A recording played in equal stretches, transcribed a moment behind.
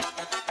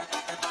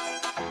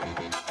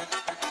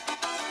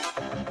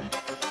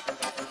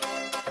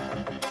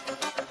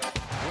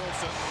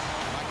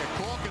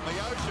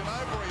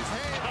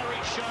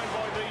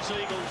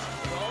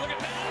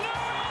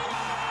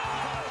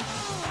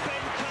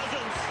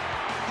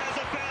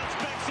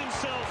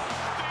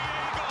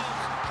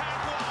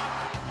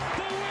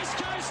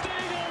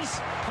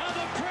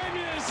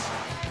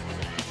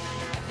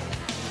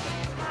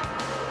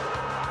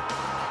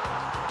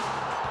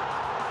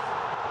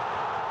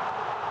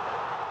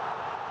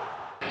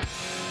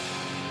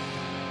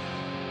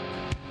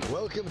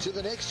Welcome to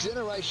the Next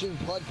Generation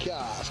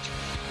podcast.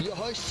 Your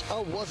hosts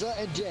are Wazza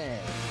and Dan.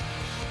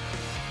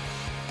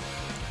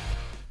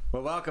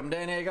 Well, welcome,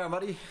 Dan. How you going,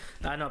 buddy?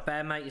 Not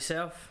bad, mate.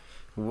 Yourself?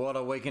 What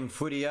a weekend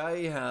footy,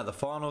 eh? The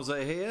finals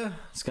are here.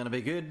 It's going to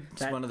be good.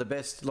 It's one of the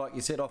best, like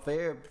you said off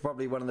air,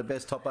 probably one of the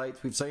best top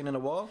eights we've seen in a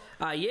while.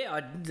 Yeah,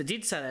 I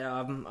did say that.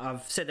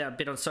 I've said that a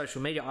bit on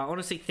social media. I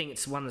honestly think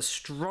it's one of the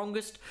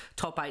strongest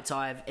top eights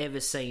I have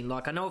ever seen.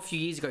 Like, I know a few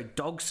years ago,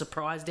 Dogs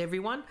surprised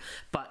everyone,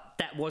 but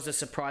that was a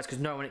surprise because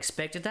no one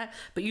expected that.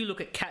 But you look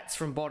at Cats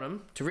from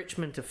bottom to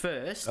Richmond to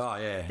first. Oh,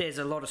 yeah. There's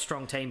a lot of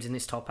strong teams in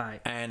this top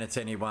eight. And it's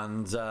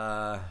anyone's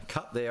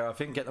cup there, I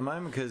think, at the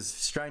moment, because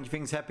strange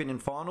things happen in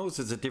finals.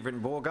 It's a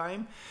different ball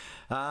game.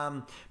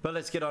 But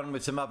let's get on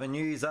with some other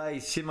news, eh?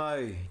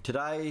 Simo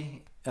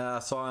today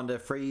signed a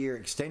 3-year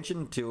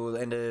extension till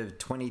the end of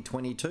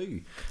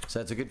 2022. So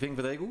that's a good thing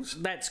for the Eagles.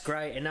 That's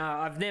great. And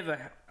I've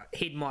never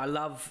hid my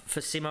love for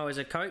Simo as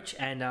a coach.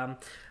 And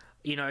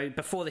you know,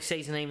 before the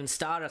season even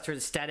started, I threw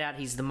the stat out.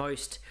 He's the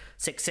most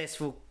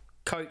successful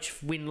coach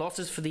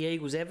win-losses for the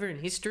Eagles ever in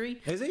history.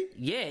 Is he?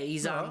 Yeah,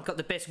 he's got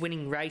the best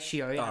winning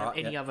ratio out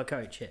of any other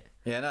coach.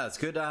 Yeah, no, it's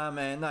good.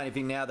 And the only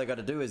thing now they've got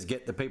to do is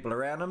get the people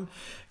around him.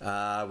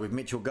 With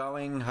Mitchell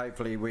going,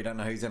 hopefully we don't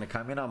know who's going to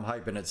come in. I'm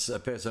hoping it's a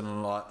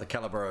person like the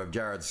calibre of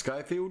Jared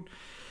Schofield.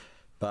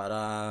 But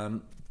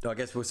I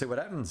guess we'll see what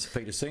happens.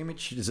 Peter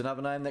Simic is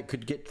another name that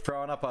could get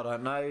thrown up. I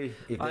don't know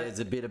if there's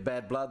a bit of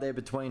bad blood there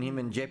between him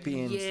and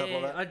Jeppy and stuff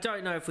like that. I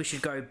don't know if we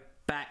should go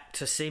back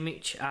to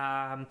Simic,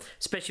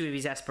 especially with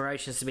his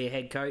aspirations to be a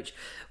head coach.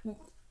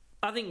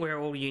 I think we're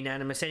all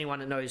unanimous. Anyone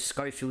that knows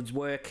Schofield's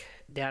work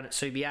down at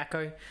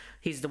Subiaco,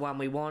 he's the one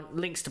we want.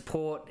 Links to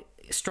Port,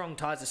 strong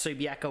ties to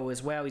Subiaco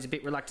as well. He's a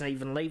bit reluctant to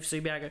even leave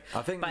Subiaco.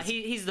 But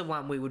he's the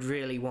one we would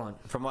really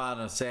want. From what I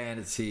understand,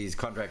 it's his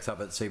contract's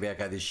up at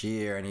Subiaco this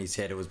year, and he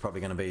said it was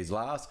probably going to be his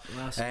last.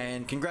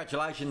 And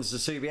congratulations to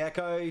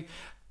Subiaco.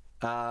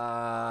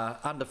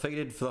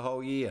 Undefeated for the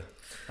whole year.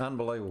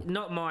 Unbelievable.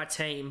 Not my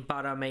team,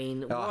 but I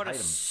mean, what a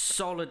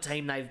solid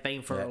team they've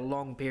been for a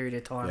long period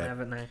of time,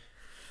 haven't they?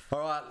 All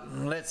right,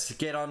 let's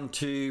get on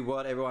to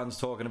what everyone's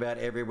talking about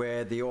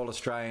everywhere, the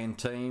All-Australian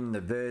team,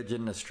 the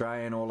Virgin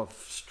Australian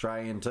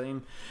All-Australian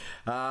team.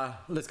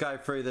 Let's go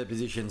through the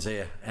positions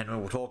here, and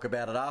we'll talk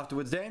about it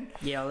afterwards, Dan.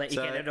 Yeah, I'll let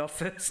you get it off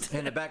first.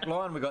 In the back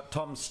line, we've got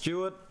Tom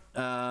Stewart,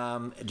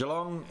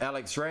 Geelong,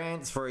 Alex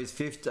Rance for his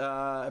 5th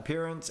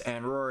appearance,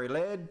 and Rory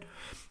Laird.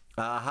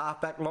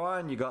 Half-back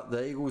line, you got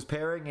the Eagles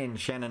pairing in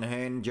Shannon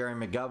Hearn, Jerry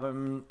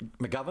McGovern,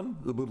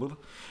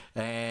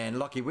 and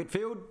Lockie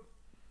Whitfield.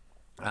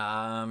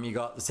 You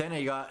got the centre,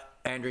 you got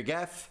Andrew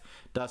Gaff,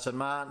 Dustin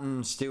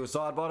Martin, Steele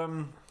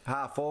Sidebottom,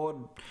 half forward,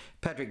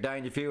 Patrick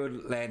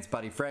Dangerfield, Lance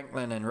Buddy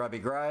Franklin and Robbie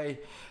Gray.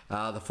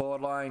 The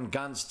forward line,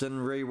 Gunston,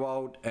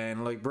 Rewalt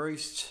and Luke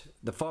Bruce.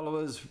 The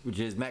followers, which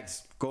is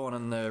Max Gawn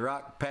in the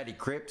ruck, Paddy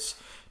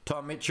Cripps,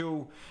 Tom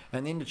Mitchell,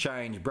 and the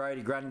interchange,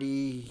 Brody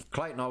Grundy,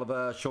 Clayton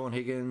Oliver, Sean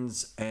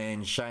Higgins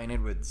and Shane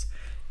Edwards.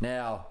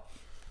 Now,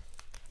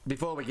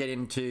 before we get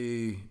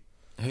into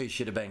who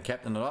should have been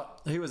captain or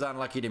not, who was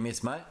unlucky to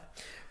miss, mate?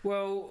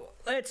 Well,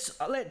 let's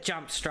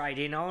jump straight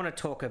in. I want to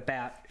talk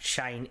about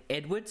Shane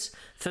Edwards.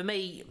 For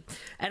me,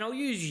 and I'll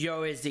use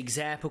Yo as the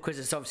example because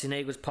it's obviously an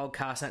Eagles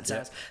podcast, and that's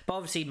us. But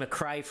obviously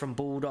McRae from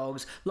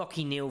Bulldogs,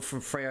 Lockie Neal from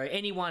Freo,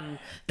 anyone...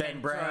 Ben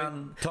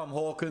Brown, Tom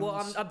Hawkins...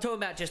 Well, I'm talking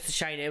about just the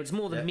Shane Edwards,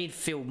 more the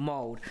midfield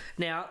mould.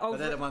 Now, but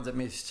they're the ones that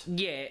missed.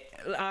 Yeah.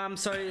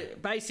 So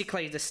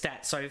basically the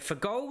stats. So for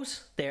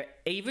goals, they're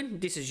even.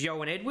 This is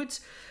Yo and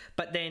Edwards.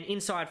 But then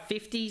inside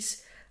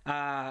 50s...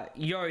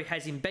 Yo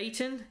has him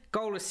beaten.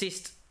 Goal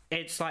assist,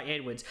 it's like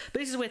Edwards.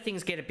 But this is where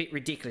things get a bit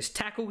ridiculous.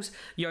 Tackles,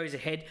 Yo's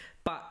ahead,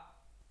 but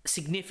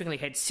significantly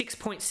ahead.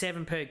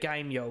 6.7 per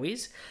game Yo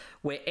is,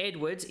 where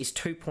Edwards is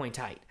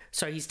 2.8.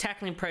 So he's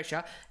tackling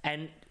pressure,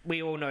 and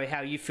we all know how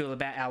you feel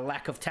about our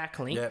lack of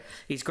tackling. Yep.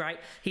 He's great.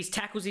 His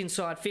tackles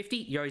inside 50,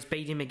 Yo's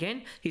beat him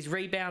again. His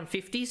rebound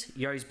 50s,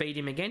 Yo's beat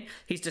him again.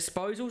 His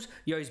disposals,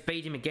 Yo's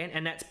beat him again,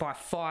 and that's by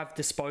 5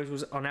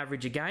 disposals on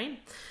average a game.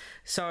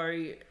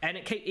 So, and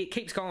it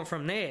keeps going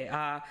from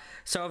there.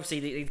 So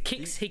obviously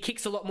he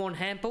kicks a lot more than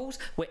handballs,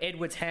 where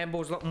Edwards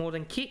handballs a lot more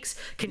than kicks.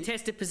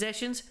 Contested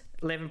possessions,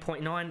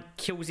 11.9,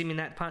 kills him in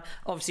that part.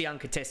 Obviously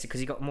uncontested because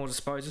he got more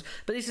disposals.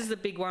 But this is the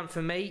big one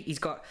for me. He's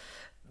got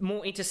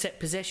more intercept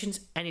possessions,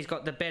 and he's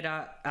got the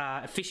better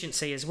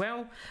efficiency as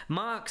well.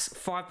 Marks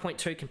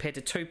 5.2 compared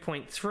to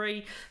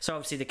 2.3, so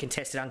obviously the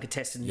contested,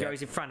 uncontested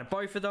goes in front of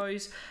both of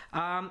those.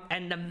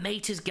 And the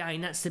metres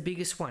gained, that's the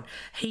biggest one.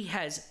 He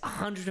has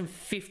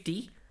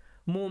 150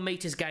 more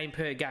metres gained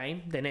per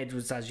game than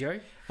Edwards does, Yo.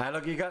 Hey,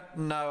 look, you got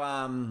no,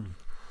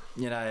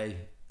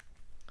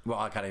 well,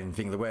 I can't even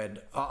think of the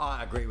word.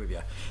 I agree with you,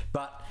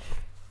 but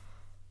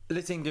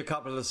listening to a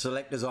couple of the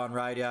selectors on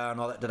radio and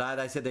all that today,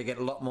 they said they get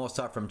a lot more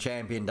stuff from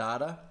champion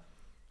data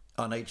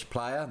on each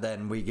player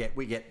than we get.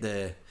 We get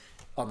the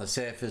on the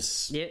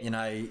surface,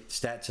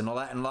 stats and all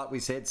that. And like we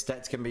said,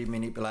 stats can be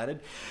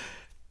manipulated.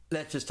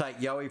 Let's just take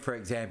Yowie, for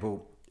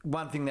example.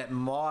 One thing that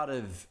might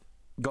have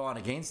gone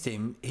against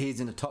him, he's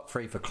in the top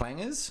 3 for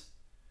clangers.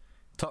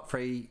 top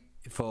 3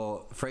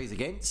 for frees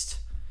against.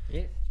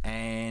 Yeah.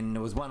 And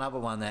there was one other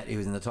one that he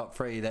was in the top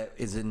 3 that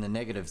is in the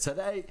negative. So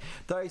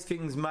those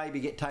things maybe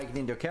get taken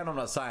into account. I'm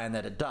not saying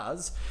that it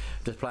does.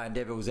 Just playing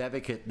devil's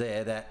advocate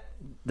there, that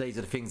these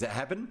are the things that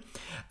happen.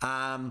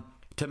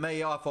 To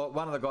me, I thought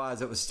one of the guys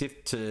that was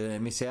stiff to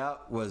miss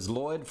out was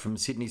Lloyd from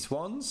Sydney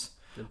Swans.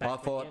 I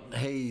thought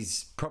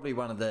he's probably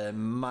one of the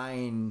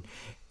main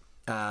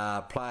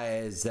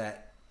players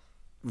that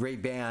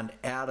rebound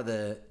out of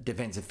the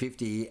defensive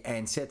 50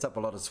 and sets up a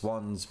lot of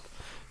Swans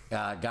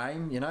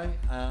game, you know.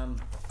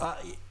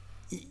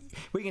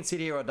 We can sit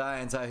here all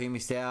day and say who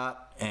missed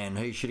out and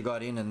who should have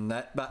got in and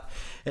that, but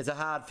it's a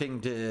hard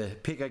thing to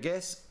pick, I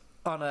guess.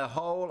 On a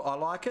whole, I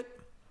like it.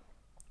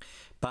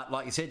 But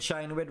like you said,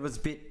 Shane Edwards was a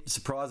bit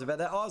surprised about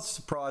that. I was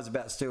surprised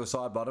about Steele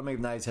Sidebottom,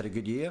 even though he's had a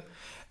good year.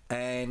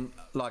 And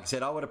like I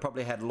said, I would have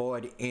probably had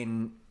Lloyd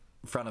in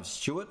front of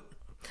Stewart.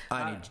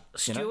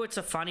 Stewart's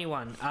a funny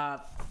one.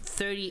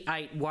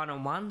 38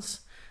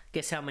 one-on-ones.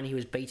 Guess how many he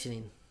was beaten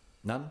in?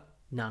 None?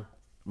 None.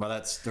 Well,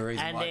 that's the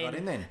reason why I got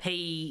in then.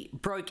 He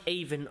broke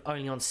even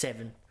only on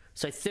 7.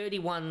 So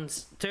 31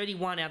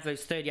 out of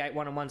those 38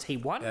 one-on-ones he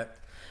won. Yep.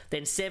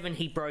 Then 7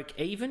 he broke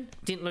even,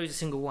 didn't lose a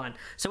single one.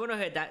 So when I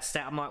heard that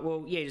stat, I'm like,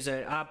 well,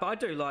 yeah, but I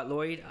do like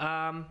Lloyd.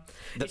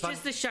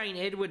 Just the Shane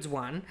Edwards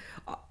one.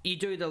 You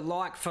do the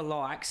like for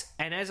likes,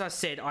 and as I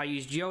said, I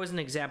used Joe as an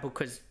example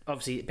because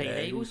obviously it being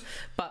Eagles,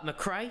 but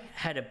McRae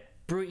had a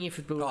brilliant year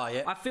for Bull. Oh,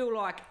 yeah. I feel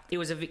like it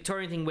was a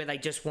Victorian thing where they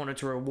just wanted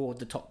to reward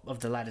the top of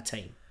the ladder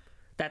team.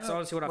 That's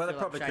honestly what I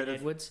feel like Shane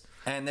Edwards.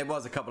 And there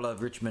was a couple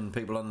of Richmond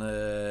people on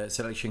the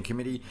selection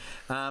committee.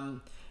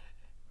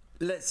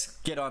 Let's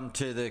get on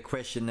to the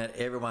question that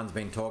everyone's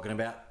been talking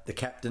about, the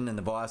captain and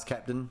the vice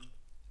captain.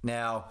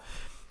 Now,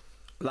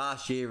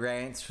 last year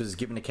Rance was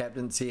given a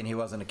captaincy and he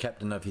wasn't a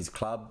captain of his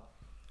club.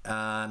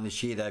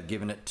 This year they've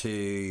given it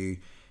to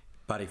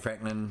Buddy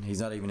Franklin. He's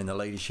not even in the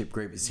leadership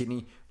group at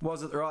Sydney.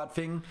 Was it the right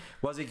thing?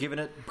 Was he given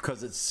it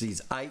because it's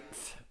his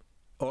 8th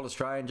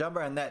All-Australian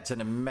jumper? And that's a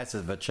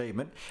massive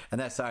achievement. And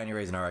that's the only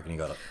reason I reckon he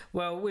got it.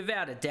 Well,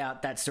 without a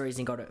doubt, that's the reason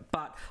he got it.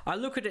 But I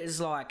look at it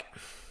as like,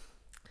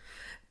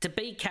 to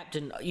be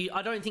captain,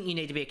 I don't think you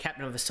need to be a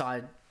captain of a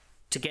side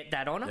to get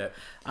that honour. Yep.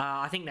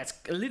 I think that's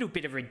a little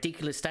bit of a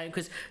ridiculous statement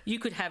because you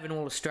could have an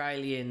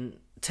All-Australian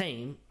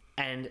team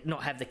and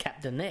not have the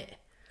captain there.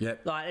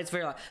 Yep. Like, it's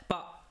very like,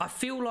 but I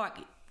feel like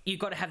you've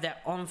got to have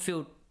that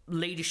on-field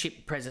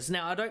leadership presence.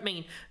 Now, I don't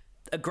mean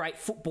a great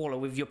footballer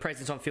with your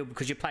presence on field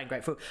because you're playing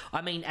great football.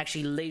 I mean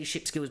actually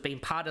leadership skills, being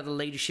part of the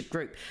leadership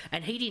group.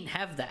 And he didn't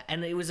have that.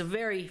 And it was a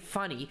very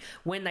funny,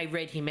 when they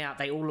read him out,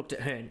 they all looked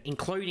at Hearn,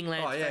 including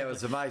Lance Oh, yeah, Franklin. it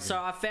was amazing.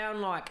 So I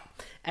found like,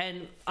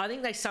 and I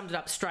think they summed it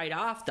up straight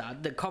after.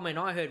 The comment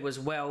I heard was,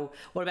 well,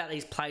 what about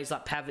these players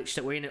like Pavlich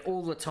that were in it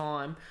all the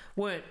time,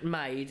 weren't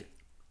made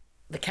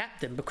the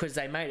captain because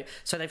they made it.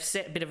 So they've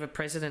set a bit of a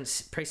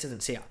precedence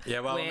here.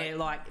 Yeah, well, where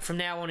like from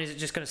now on, is it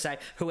just going to say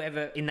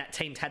whoever in that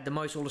team's had the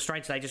most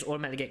All-Australians, they just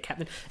automatically get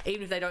captain,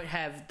 even if they don't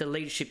have the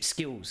leadership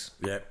skills?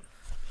 Yep.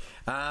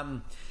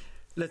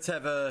 Let's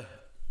have a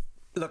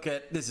look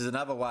at, this is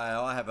another way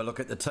I have a look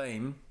at the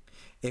team.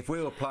 If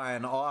we were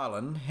playing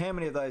Ireland, how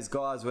many of those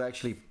guys will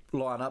actually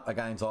line up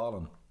against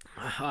Ireland?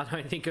 I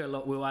don't think a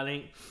lot will.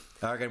 I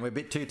reckon we're a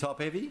bit too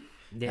top heavy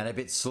and a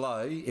bit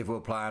slow if we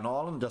were playing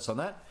Ireland, just on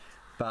that.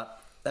 But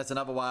that's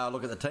another way I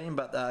look at the team,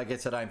 but I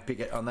guess I don't pick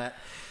it on that.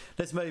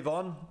 Let's move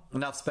on.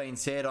 Enough's been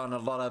said on a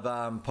lot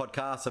of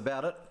podcasts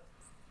about it.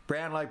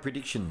 Brownlow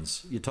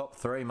predictions. Your top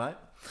 3, mate.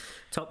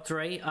 Top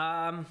 3.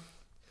 I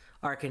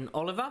reckon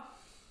Oliver.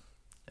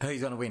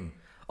 Who's going to win?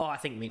 Oh, I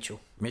think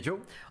Mitchell. Mitchell?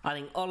 I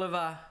think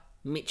Oliver,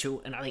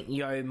 Mitchell, and I think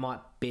Yo might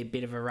be a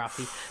bit of a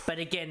roughie. But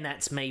again,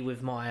 that's me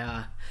with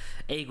my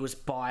Eagles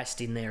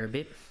biased in there a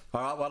bit.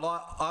 All right,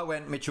 well, I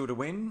went Mitchell to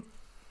win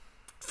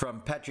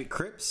from Patrick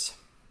Cripps.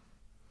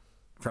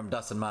 From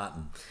Dustin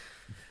Martin.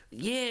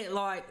 Yeah,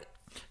 like,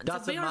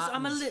 Dustin to be honest,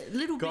 I'm a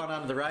little bit gone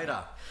under the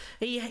radar.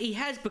 He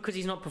has, because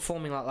he's not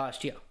performing like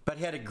last year. But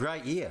he had a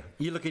great year.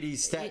 You look at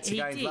his stats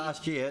against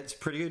last year, it's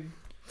pretty good.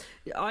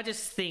 I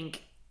just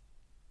think,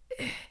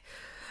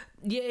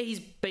 yeah, he's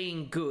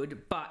being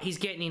good, but he's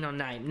getting in on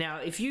name. Now,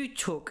 if you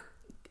took,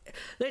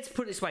 let's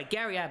put it this way,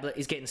 Gary Ablett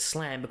is getting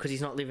slammed because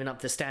he's not living up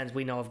to the standards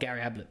we know of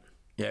Gary Ablett.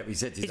 Yeah, he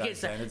sets his own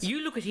standards.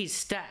 You look at his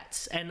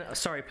stats, and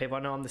sorry, people, I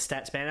know I'm the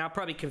stats man. I'll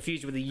probably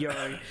confuse with the Yo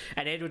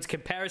and Edwards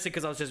comparison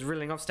because I was just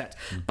reeling off stats.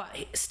 But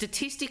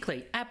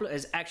statistically, Ablett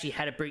has actually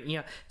had a brilliant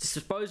year.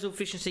 Disposal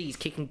efficiency, he's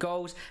kicking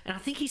goals, and I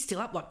think he's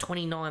still up like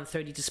 29,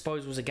 30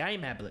 disposals a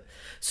game, Ablett.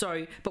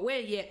 So, but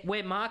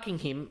we're marking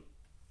him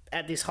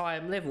at this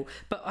higher level.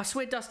 But I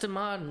swear Dustin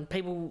Martin,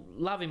 people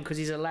love him because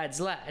he's a lad's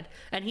lad,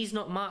 and he's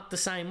not marked the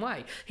same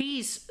way.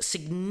 He's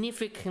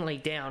significantly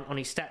down on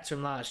his stats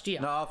from last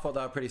year. No, I thought they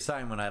were pretty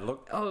same when I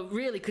looked. Oh,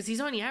 really? Because he's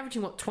only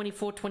averaging,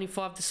 24,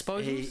 25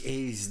 disposals?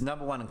 He's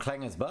number 1 in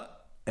clangers,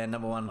 but, and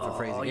number 1 for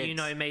frees against. Oh, you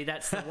know me.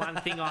 That's the one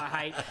thing I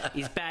hate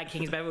is bad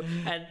kings.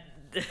 And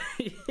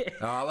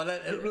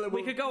yeah.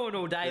 we could go on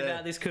all day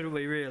about this, couldn't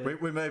we, really?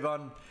 We move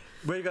on.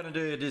 We're going to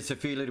do just a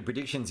few little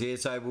predictions here,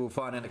 so we'll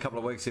find out in a couple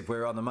of weeks if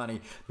we're on the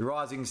money. The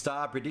Rising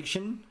Star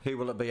prediction, who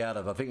will it be out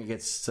of? I think it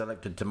gets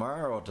selected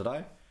tomorrow or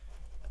today.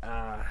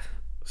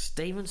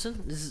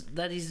 Stevenson?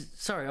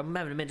 Sorry, I'm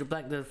having a mental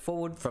blank. The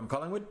forward From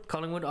Collingwood?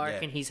 Collingwood, I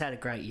reckon he's had a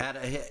great year.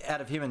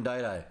 Out of him and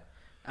Dodo.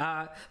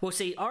 Well,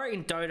 see, I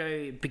reckon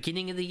Dodo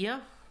beginning of the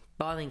year,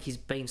 but I think he's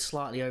been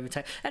slightly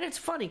overtaken. And it's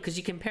funny because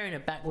you're comparing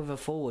it back with a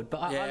forward. But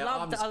I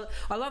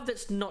love that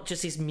it's not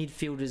just his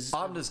midfielders.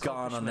 I'm just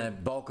going on the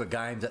bulk of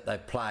games that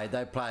they've played.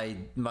 They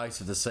played most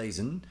of the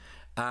season.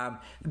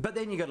 But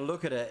then you got to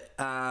look at it.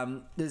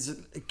 There's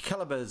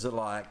calibers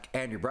like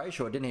Andrew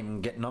Brayshaw didn't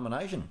even get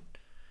nomination.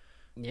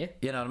 Yeah.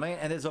 You know what I mean?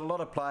 And there's a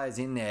lot of players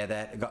in there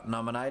that got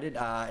nominated.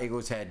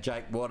 Eagles had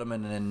Jake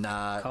Waterman and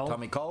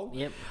Tommy Cole.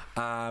 Yep.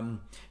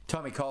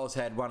 Tommy Cole's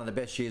had one of the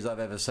best years I've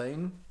ever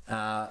seen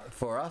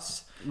for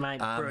us.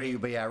 Mate, he'll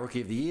be our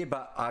Rookie of the Year,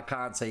 but I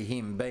can't see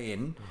him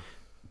being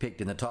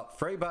picked in the top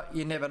three, but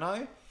you never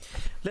know.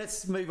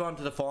 Let's move on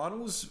to the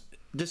finals.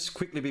 Just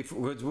quickly, before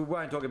we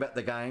won't talk about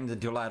the games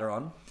until later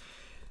on.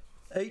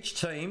 Each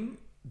team,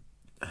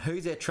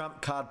 who's their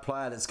trump card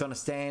player that's going to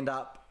stand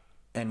up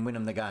and win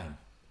them the game?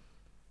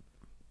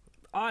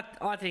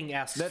 I think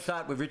our... Let's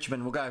start with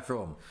Richmond. We'll go through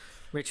them.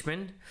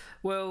 Richmond.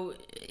 Well,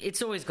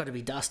 it's always got to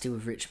be Dusty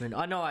with Richmond.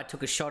 I know I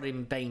took a shot at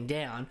him being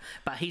down,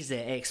 but he's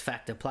their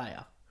X-factor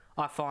player.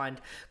 I find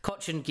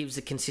Cochin gives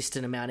a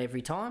consistent amount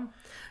every time.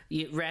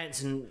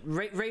 Ranson,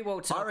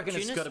 Rewalt's an I reckon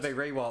it's opportunist. got to be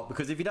Rewalt,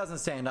 because if he doesn't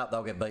stand up,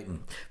 they'll get beaten.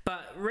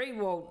 But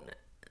Rewalt...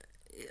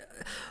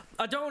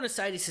 I don't want to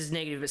say this is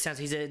negative, but it sounds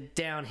he's a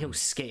downhill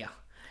skier.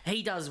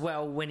 He does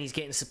well when he's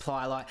getting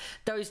supply. Like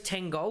those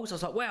 10 goals, I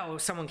was like, wow,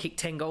 someone kicked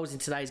 10 goals in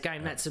today's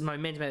game. That's the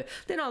momentum.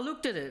 Then I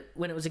looked at it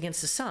when it was against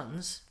the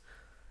Suns.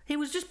 He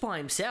was just by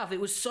himself.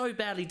 It was so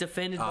badly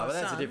defended by but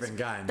that's Suns. a different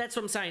game. That's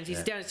what I'm saying.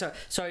 He's down.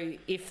 So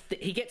if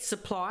he gets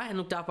supply and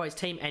looked up by his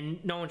team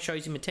and no one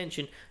shows him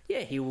attention,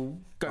 he will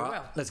go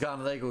well. Let's go on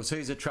to the Eagles.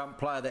 Who's a trump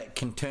player that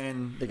can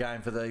turn the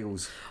game for the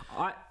Eagles?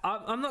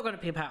 I'm not going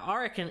to pick apart.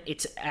 I reckon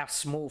it's our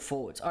small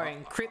forwards. I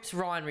reckon Cripps,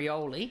 Ryan,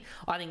 Rioli.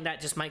 I think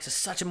that just makes us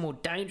such a more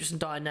dangerous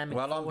and dynamic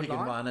Well, I'm forward picking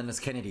line. one, and it's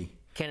Kennedy.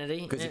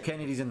 Kennedy. Because if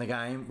Kennedy's in the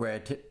game,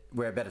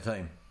 we're a better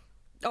team.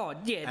 Oh,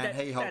 yeah, And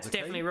he holds that's the key.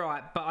 definitely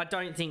right. But I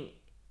don't think...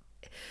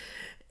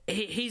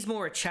 He's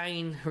more a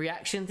chain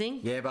reaction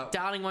thing. Yeah, but...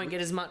 Darling won't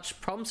get as much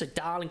problem, so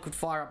Darling could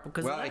fire up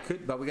because of that. He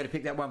could, but we've got to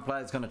pick that one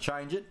player that's going to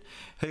change it.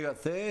 Who got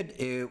third?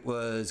 It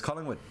was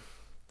Collingwood.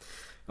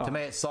 To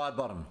me, it's side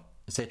bottom.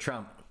 It's their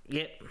trump.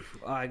 Yep,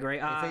 I agree.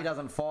 If he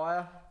doesn't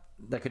fire,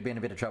 they could be in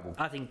a bit of trouble.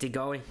 I think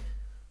Degoe.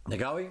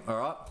 Degoe,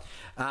 all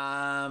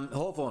right.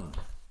 Hawthorn.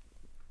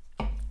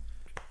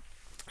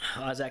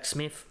 Isaac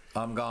Smith.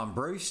 I'm going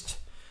Bruce.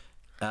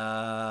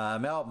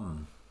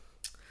 Melbourne.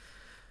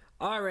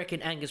 I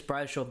reckon Angus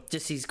Brayshaw.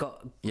 Just he's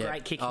got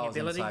great kicking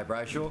ability. I was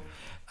going to say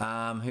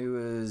Brayshaw. Who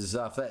was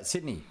after that?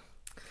 Sydney.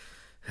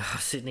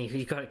 Sydney,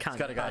 you can't It's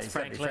got to go. It's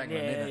got to be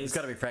Franklin. Isn't it? It's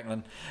got to be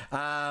Franklin.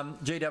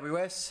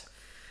 GWS.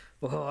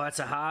 Oh, that's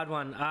a hard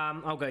one.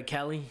 I'll go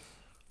Kelly.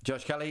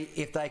 Josh Kelly.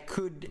 If they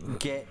could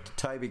get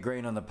Toby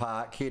Green on the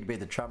park, he'd be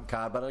the trump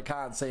card, but I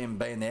can't see him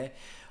being there.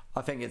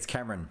 I think it's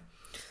Cameron.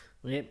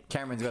 Yep.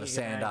 Cameron's got to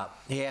stand up.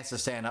 He has to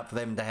stand up for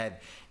them to have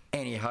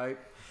any hope.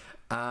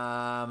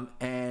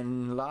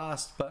 And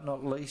last but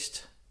not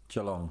least,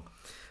 Geelong.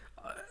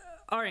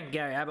 I reckon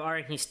Gary Abbott. I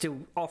reckon he's still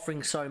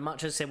offering so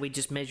much. As I said, we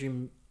just measure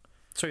him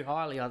too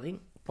highly, I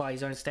think, by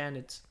his own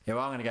standards. Yeah,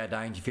 well, I'm going to go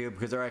Dangerfield,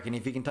 because I reckon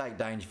if you can take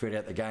Dangerfield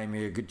out the game,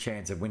 you're a good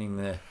chance of winning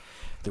the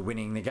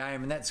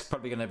game, and that's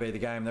probably going to be the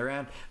game of the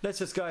round. Let's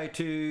just go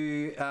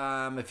to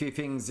a few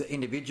things,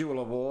 individual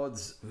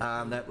awards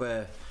that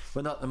were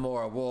not the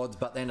more awards,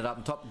 but they ended up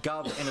on top.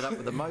 Gov ended up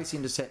with the most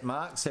intercept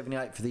marks,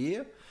 78 for the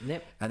year.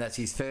 Yep. And that's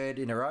his third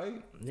in a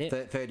row,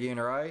 Yep. third year in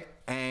a row.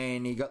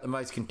 And he got the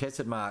most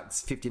contested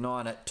marks,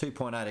 59 at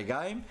 2.8 a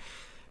game.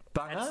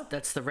 Bunga.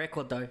 That's the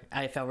record, though.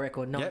 AFL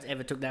record. No one's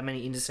ever took that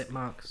many intercept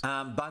marks.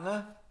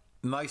 Bunga,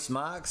 most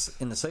marks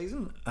in the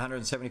season,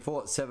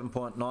 174 at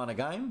 7.9 a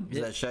game. Yep.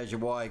 So that shows you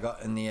why he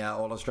got in the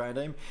All-Australian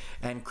team.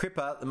 And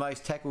Cripper, the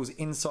most tackles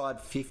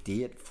inside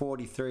 50 at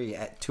 43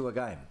 at 2 a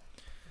game.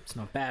 It's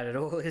not bad at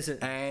all, is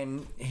it?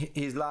 And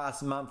his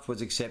last month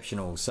was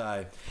exceptional.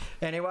 So,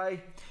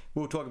 anyway,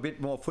 we'll talk a bit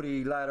more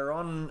footy later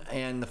on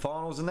and the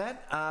finals and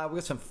that.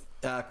 We've got some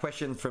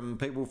questions from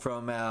people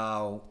from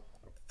our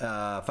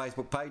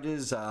Facebook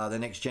pages, the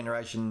Next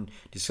Generation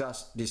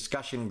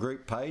discussion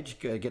group page,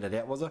 get it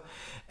out, was it?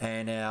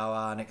 And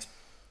our Next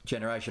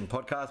Generation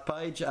podcast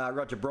page.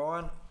 Roger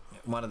Bryan,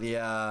 one of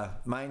the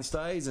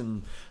mainstays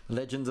and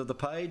legends of the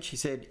page, he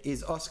said,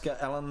 is Oscar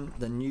Allen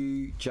the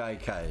new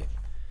JK?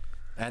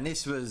 And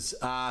this was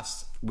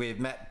asked with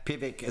Matt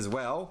Pivick as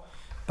well,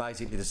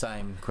 basically the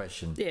same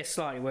question. Yeah,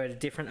 slightly worded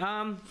different.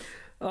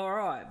 All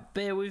right,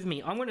 bear with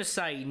me. I'm going to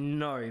say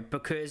no,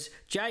 because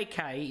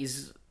JK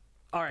is...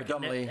 I reckon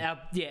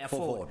predominantly our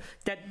forward.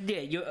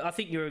 I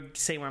think you're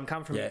seeing where I'm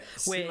coming from. Yeah.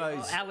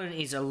 Where Allen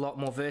is a lot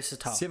more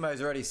versatile.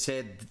 Simo's already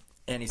said,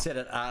 and he said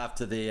it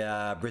after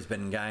the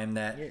Brisbane game,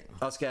 that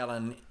Oscar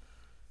Allen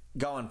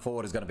going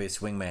forward is going to be a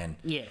swingman.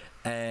 Yeah.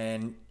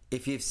 And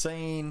if you've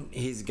seen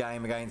his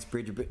game against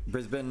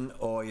Brisbane,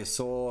 or you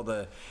saw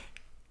the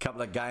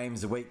couple of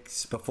games the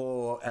weeks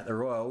before at the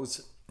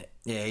Royals,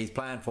 yeah, he's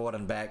playing forward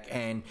and back,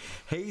 and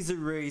he's the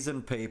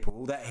reason,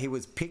 people, that he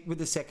was picked with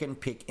the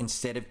second pick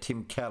instead of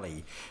Tim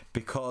Kelly,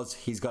 because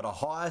he's got a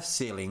higher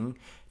ceiling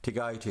to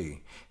go to.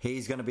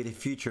 He's going to be the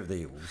future of the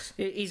Eagles.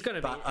 He's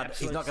going to be But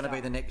he's not going to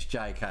be the next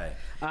JK.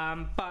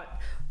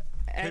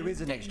 Who is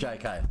the next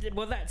JK?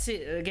 Well, that's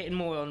it. Getting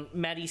more on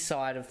Matty's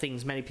side of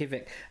things, Matty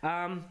Pivic.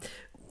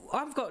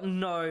 I've got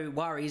no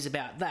worries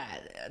about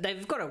that.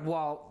 They've got a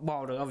while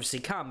to obviously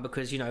come,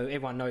 because, you know,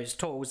 everyone knows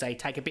tools, they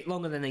take a bit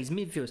longer than these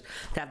midfielders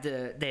to have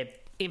their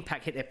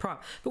impact hit their prime.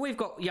 But we've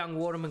got young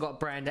Waterman, got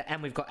Brander,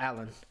 and we've got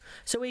Allen.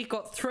 So we've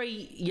got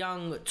 3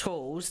 young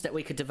tools that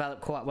we could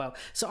develop quite well.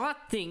 So I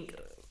think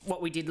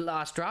what we did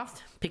last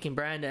draft, picking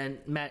Brander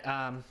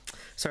and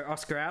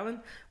Oscar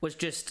Allen, was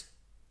just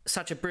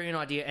such a brilliant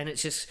idea, and it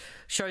just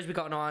shows we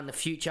got an eye on the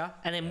future.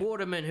 And then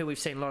Waterman, who we've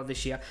seen a lot of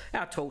this year,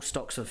 our tall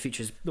stocks for the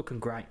future is looking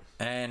great.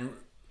 And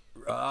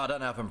I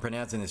don't know if I'm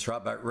pronouncing this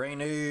right, but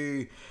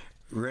Renu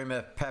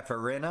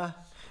Rimapafarena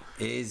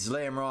is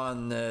Liam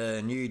Ryan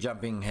the new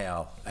jumping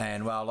Howe.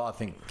 And, well, I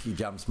think he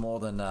jumps more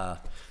than Howe,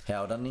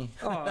 doesn't he?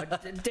 Oh,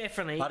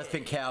 definitely. I just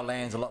think Howe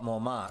lands a lot more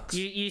marks.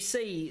 You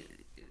see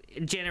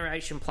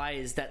generation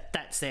players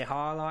that's their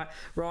highlight.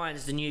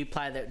 Ryan's the new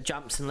player that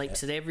jumps and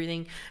leaps at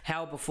everything.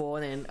 Hal before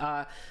then.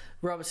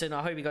 Robertson,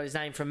 I hope he got his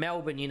name from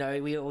Melbourne. You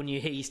know, we all knew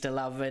he used to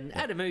love, and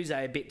Adam Uze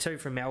a bit too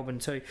from Melbourne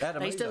too.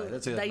 Adam Uze,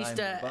 that's his name in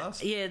the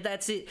past. Yeah,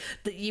 that's it.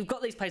 You've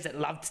got these players that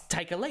love to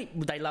take a leap.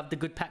 They love the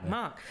good pack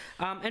mark,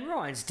 and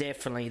Ryan's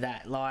definitely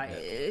that.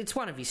 It's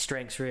one of his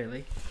strengths,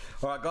 really.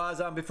 All right,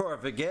 guys. Before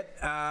I forget,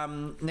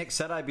 next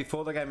Saturday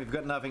before the game, we've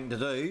got nothing to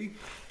do.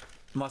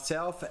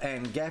 Myself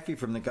and Gaffy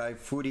from the Go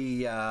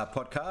Footy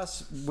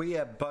podcast, we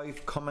are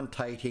both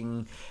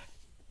commentating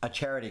a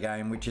charity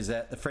game, which is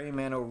at the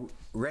Fremantle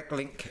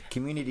RecLink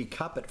Community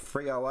Cup at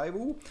Freo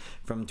Oval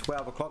from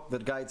 12 o'clock. The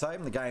gates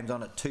open. The game's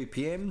on at 2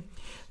 p.m.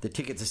 The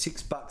tickets are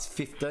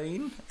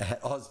 $6.15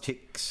 at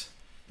OzTix,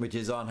 which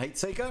is on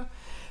Heatseeker.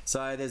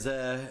 So there's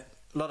a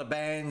lot of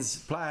bands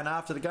playing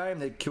after the game.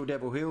 The Kill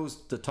Devil Hills,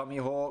 the Tommy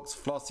Hawks,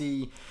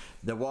 Flossie,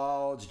 the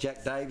Wilds,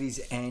 Jack Davies,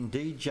 and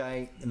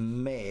DJ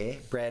Mayor,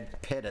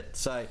 Brad Pettit.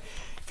 So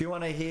if you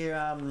want to hear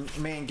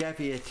me and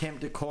Gaffy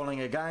attempt at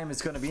calling a game,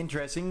 it's going to be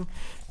interesting,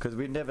 because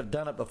we've never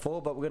done it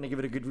before, but we're going to give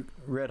it a good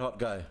red hot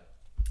go.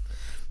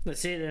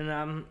 That's it, and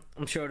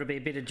I'm sure it'll be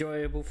a bit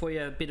enjoyable for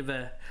you, a bit of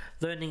a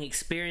learning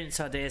experience,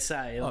 I dare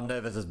say. I'm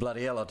nervous as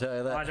bloody hell, I'll tell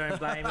you that. I don't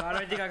blame you. I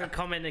don't think I could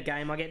comment the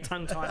game. I get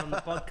tongue-tied on the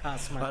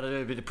podcast, mate. I had to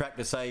do a bit of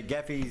practice. Say,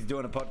 Gaffy's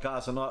doing a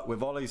podcast tonight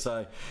with Ollie,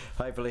 so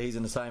hopefully he's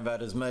in the same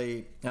boat as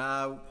me.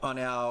 On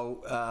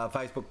our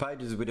Facebook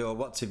pages, we do a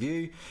What's a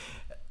View.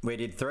 We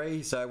did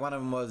 3, so one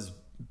of them was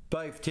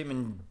both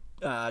Tim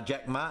and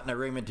Jack Martin are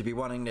rumoured to be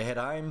wanting to head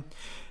home.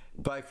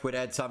 Both would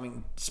add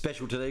something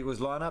special to the Eagles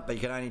lineup, but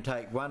you can only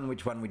take one.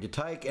 Which one would you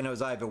take? And it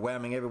was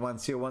overwhelming. Everyone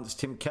still wants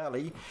Tim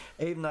Kelly,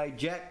 even though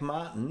Jack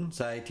Martin,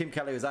 so Tim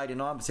Kelly was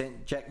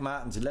 89%, Jack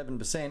Martin's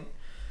 11%.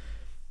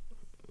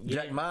 Yeah.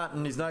 Jack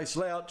Martin is no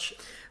slouch.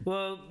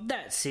 Well,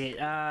 that's it.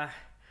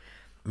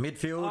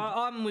 Midfield.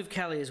 I'm with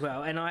Kelly as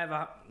well, and I have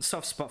a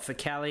soft spot for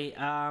Kelly.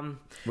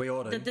 We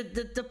all do.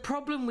 The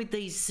problem with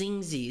these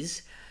things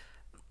is,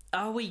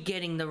 are we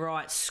getting the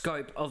right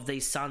scope of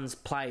these Suns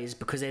players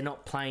because they're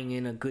not playing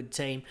in a good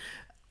team?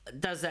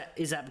 Is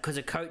that because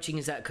of coaching?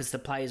 Is that because the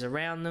players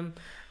around them?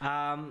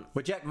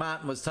 Well, Jack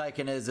Martin was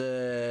taken as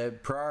a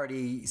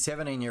priority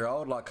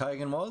 17-year-old like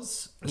Hogan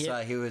was. Yep. So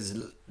he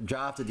was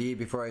drafted the year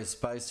before he was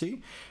supposed to,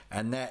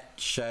 and that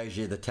shows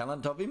you the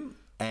talent of him.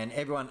 And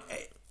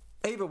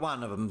either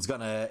one of them is going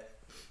to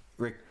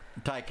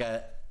take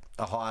a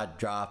higher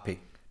draft pick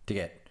to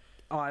get.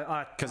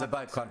 Because they're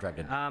both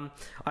contracted. I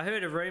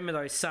heard a rumour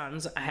those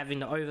Suns are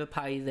having to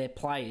overpay their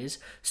players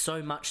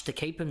so much to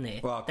keep them there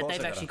that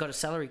they've actually got a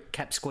salary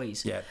cap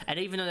squeeze. Yeah. And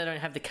even though they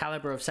don't have the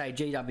calibre of, say,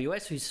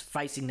 GWS, who's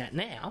facing that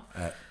now,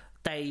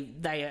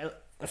 they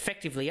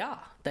effectively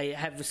are. They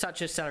have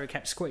such a salary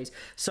cap squeeze.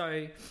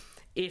 So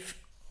if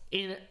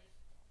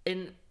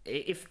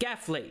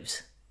Gaff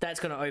leaves, that's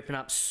going to open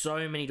up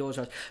so many doors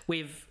for us.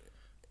 With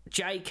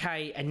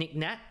JK and Nick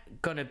Nat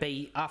going to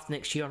be, after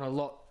next year, on a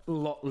lot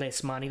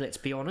less money, let's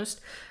be honest.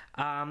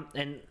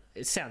 And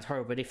it sounds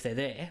horrible, but if they're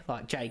there,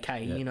 like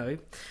JK, you know,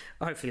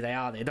 hopefully they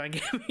are there, don't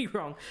get me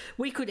wrong,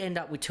 we could end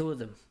up with 2 of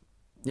them.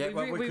 Yeah,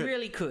 we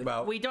really could.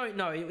 Well, we don't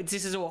know.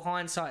 This is all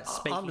hindsight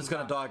speaking. I'm just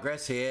going to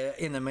digress here.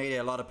 In the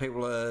media, a lot of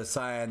people are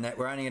saying that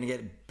we're only going to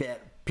get about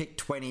pick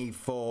 20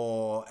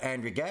 for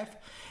Andrew Gaff.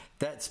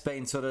 That's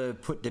been sort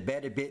of put to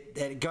bed a bit.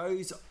 It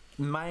goes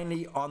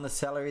mainly on the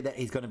salary that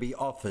he's going to be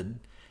offered,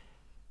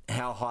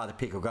 how high the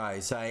pick will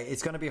go. So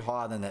it's going to be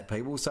higher than that,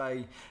 people.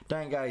 So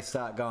don't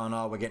start going,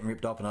 we're getting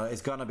ripped off. And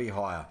it's going to be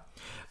higher.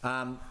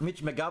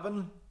 Mitch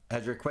McGovern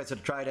has requested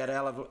a trade out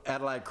of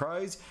Adelaide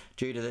Crows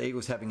due to the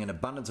Eagles having an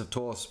abundance of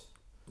tall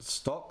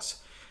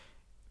stocks,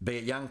 be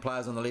it young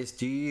players on the list.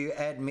 Do you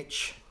add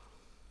Mitch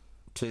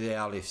to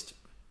our list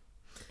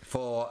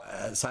for,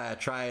 say, a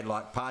trade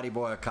like Party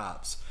Boy or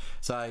Carps.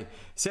 So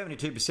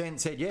 72%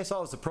 said yes. I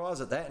was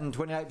surprised at that, and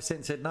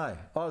 28% said no.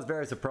 I was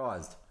very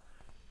surprised,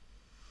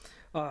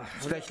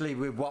 especially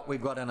with what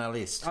we've got on our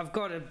list. I've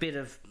got a bit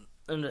of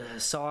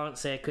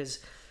silence there because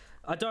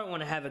I don't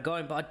want to have a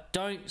go, but I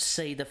don't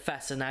see the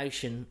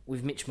fascination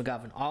with Mitch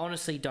McGovern. I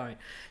honestly don't.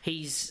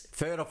 He's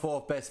third or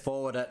fourth best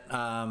forward at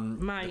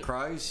the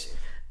Crows.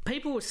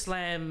 People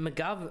slam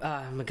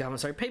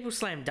McGovern. People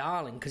slam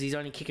Darling because he's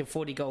only kicking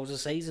 40 goals a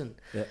season.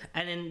 Yeah.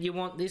 And then you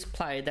want this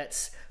player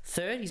that's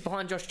third. He's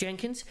behind Josh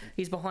Jenkins.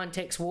 He's behind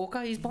Tex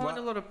Walker. He's behind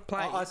a lot of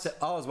players.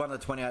 I was one of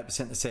the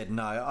 28% that said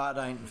no. I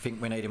don't think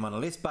we need him on the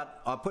list,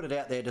 but I put it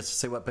out there just to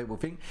see what people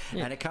think.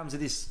 Yeah. And it comes to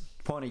this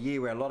point of year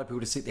where a lot of people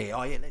just sit there,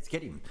 oh yeah, let's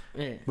get him.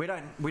 Yeah. We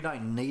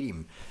don't need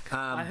him.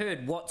 I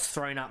heard Watts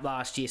thrown up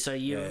last year, so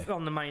you're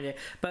on the money there.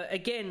 But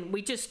again,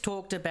 we just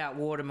talked about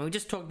Waterman, we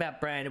just talked about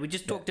Brandon, we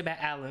just talked about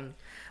Allen.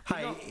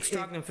 We're not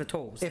struggling for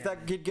tools. If they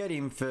could get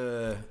him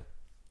for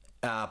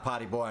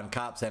Party Boy and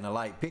Carps and a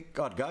late pick,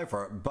 I'd go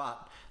for it,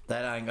 but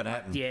that ain't going to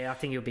happen. Yeah, I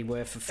think it'll be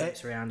worth a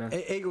first rounder.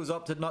 Eagles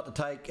opted not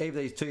to take either of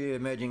these two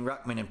emerging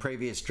ruckmen in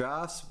previous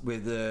drafts.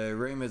 With the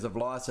rumours of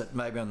Lysett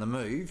maybe on the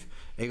move,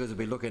 Eagles will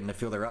be looking to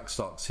fill their ruck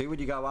stocks. Who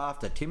would you go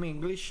after, Tim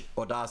English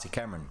or Darcy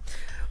Cameron?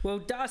 Well,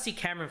 Darcy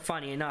Cameron,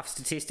 funny enough,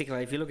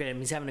 statistically, if you look at him,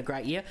 he's having a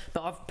great year.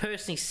 But I've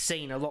personally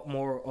seen a lot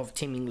more of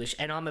Tim English,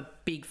 and I'm a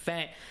big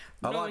fan.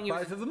 I like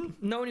both of them.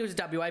 Knowing he was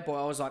a WA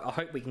boy, I was like, I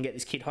hope we can get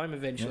this kid home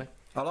eventually.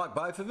 Yeah. I like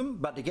both of them,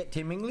 but to get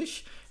Tim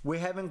English, we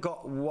haven't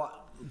got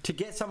what... To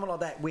get someone like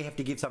that, we have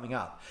to give something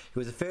up. He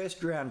was a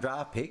first-round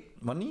draft pick,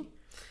 wasn't he?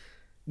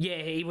 Yeah,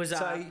 he was.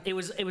 It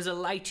was a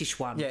late-ish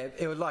one. Yeah,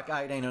 it was like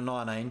 18 or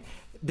 19.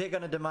 They're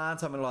going to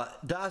demand something like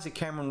Darcy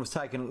Cameron was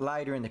taken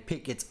later in the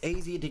pick. It's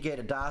easier to get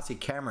a Darcy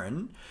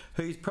Cameron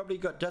who's probably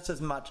got just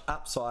as much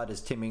upside as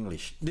Tim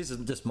English. This is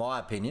just my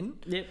opinion.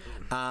 Yep.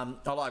 I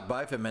like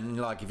both of them, and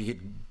like if you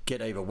could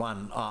get either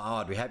one,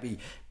 I'd be happy.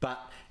 But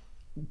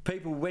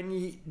people, when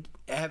you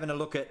having a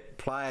look at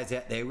players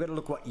out there, we've got to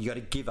look what you got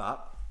to give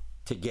up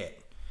to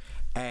get,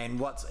 and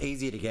what's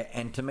easier to get.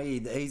 And to me,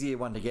 the easier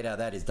one to get out of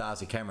that is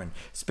Darcy Cameron,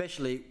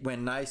 especially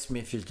when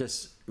Naismith has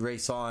just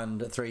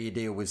re-signed a 3-year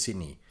deal with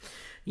Sydney.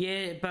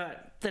 Yeah,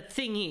 but the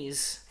thing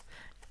is,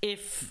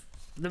 if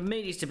the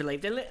media's to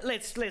believe,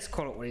 let's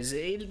call it what it is.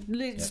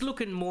 It's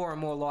looking more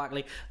and more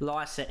likely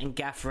Lysett and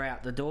Gaffer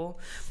out the door.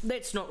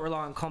 Let's not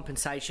rely on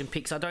compensation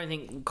picks. I don't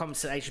think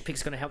compensation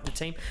picks are going to help the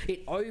team.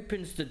 It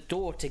opens the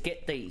door to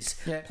get these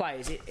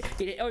players.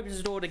 It opens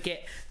the door to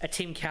get a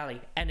Tim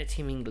Kelly and a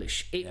Tim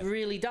English. It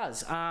really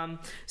does.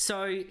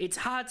 So it's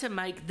hard to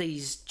make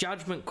these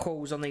judgment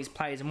calls on these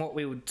players and what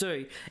we would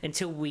do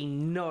until we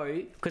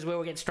know, because we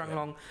all get strung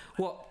along,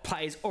 what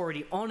players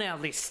already on our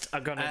list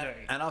are going to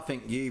do. And I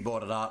think you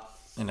brought it up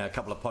in a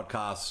couple of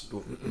podcasts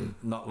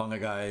not long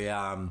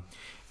ago.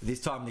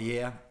 This time of the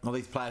year, all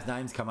these players'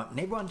 names come up, and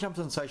everyone jumps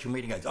on social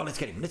media and goes, "Oh, let's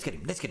get him! Let's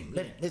get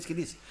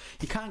this."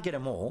 You can't get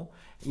them all.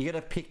 You got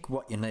to pick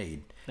what you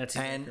need. That's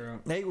exactly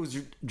right. The Eagles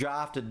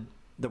drafted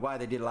the way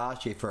they did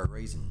last year for a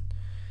reason.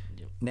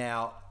 Yep.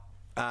 Now,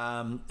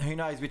 who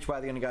knows which way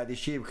they're going to go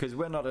this year? Because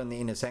we're not in the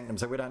inner sanctum,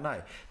 so we don't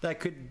know. They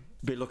could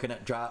be looking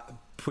at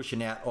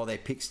pushing out all their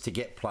picks to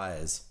get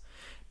players,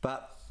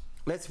 but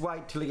let's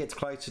wait till it gets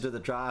closer to the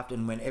draft,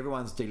 and when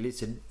everyone's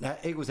delisted,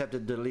 Eagles have to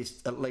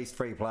delist at least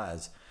 3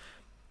 players.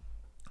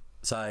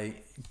 So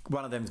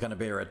one of them's going to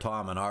be a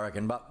retirement, I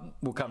reckon, but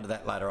we'll come to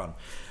that later on.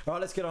 All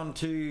right, let's get on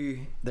to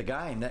the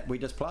game that we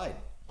just played.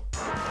 It's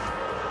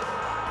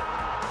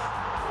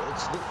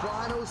the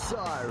final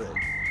siren.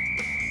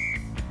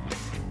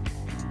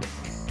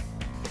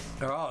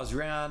 All right, it was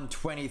round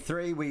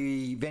 23.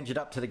 We ventured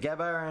up to the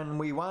Gabba and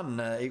we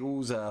won.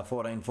 Eagles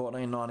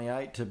 14-14,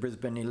 98 to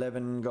Brisbane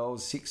 11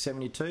 goals,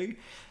 672.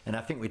 And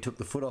I think we took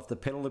the foot off the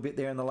pedal a bit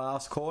there in the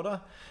last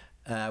quarter.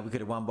 We could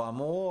have won by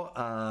more.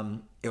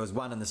 It was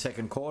one in the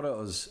second quarter. It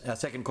was our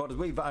second quarters.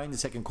 We've owned the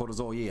second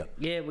quarters all year.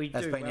 Yeah, we do.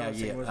 That's been our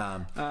year.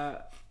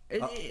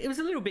 It was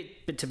a little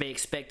bit to be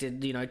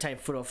expected, take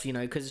foot off,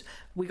 because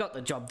we got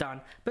the job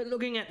done. But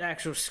looking at the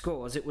actual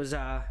scores, it was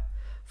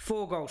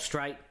 4 goals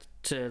straight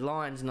to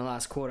Lions in the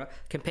last quarter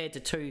compared to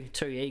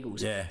two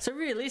Eagles. Yeah. So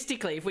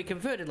realistically, if we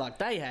converted like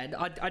they had,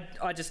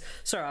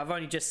 I've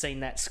only just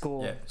seen that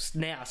score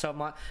now, so I'm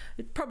like,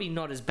 it's probably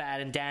not as bad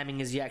and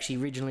damning as you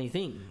actually originally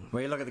think.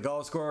 When you look at the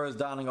goal scorers,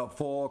 Darling got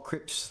 4,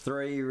 Cripps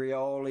 3,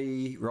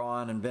 Rioli,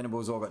 Ryan and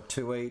Venables all got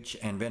 2 each,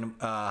 and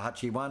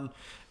Hutchie 1.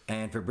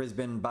 And for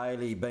Brisbane,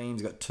 Bailey,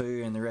 Beams got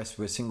 2, and the rest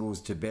were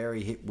singles to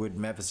Berry, Hipwood,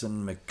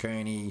 Matheson,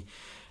 McKerney,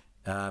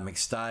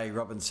 McStay,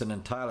 Robinson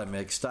and Taylor.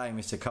 McStay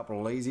missed a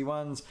couple of easy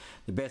ones.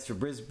 The best for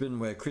Brisbane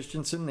were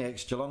Christensen, the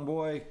ex-Geelong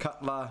boy,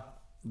 Cutler,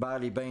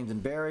 Bailey, Beams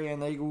and Berry.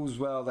 And the Eagles,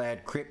 well, they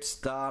had Cripps,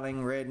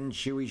 Darling, Redden,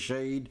 Shuey,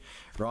 Sheed,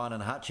 Ryan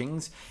and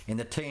Hutchings. In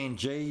the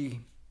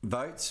TNG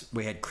votes,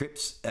 we had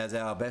Cripps as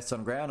our best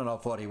on ground, and I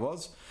thought he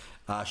was.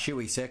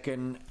 Shuey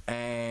second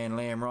and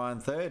Liam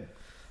Ryan third.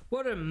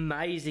 What an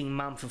amazing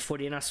month for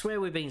footy, and I swear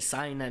we've been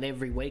saying that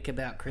every week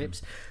about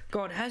Cripps.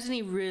 God, hasn't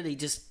he really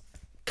just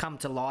come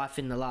to life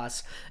in the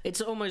last. It's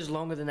almost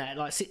longer than that.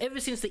 Like ever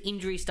since the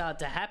injury started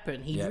to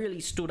happen, he really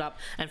stood up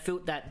and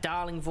filled that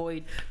Darling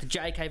void, the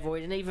JK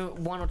void, and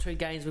even 1 or 2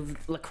 games with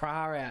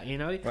Lacroix out. You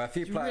know, well, a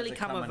few he's players really are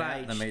come coming of out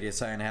age. in the media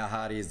saying how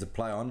hard he is to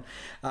play on.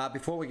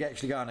 Before we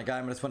actually go on the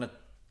game, I just want to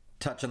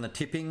touch on the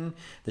tipping.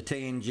 The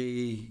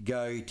TNG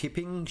Go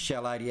tipping.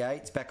 Shell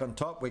 88's back on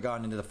top. We're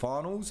going into the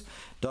finals.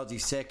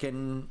 Dodzy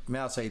second,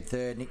 Malseed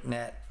third, Nick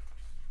Nat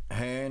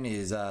Hearn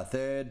is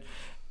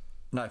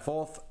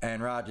fourth,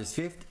 and Raj is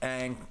fifth.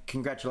 And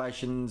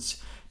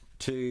congratulations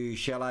to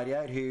Shell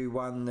 88, who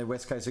won the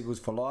West Coast Eagles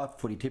for Life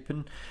footy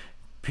tipping.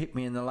 Picked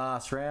me in the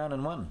last round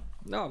and won.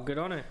 Oh, good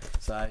on her.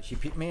 So she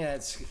picked me.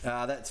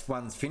 That's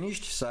one's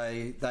finished.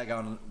 So we're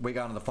going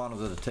to the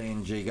finals of the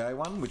TNG Go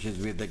one, which is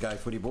with the Go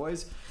Footy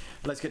boys.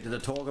 Let's get to the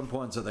talking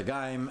points of the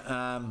game.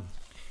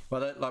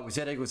 Like we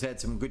said, Eagles had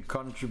some good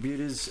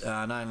contributors,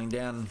 nailing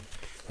down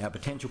our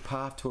potential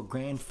path to a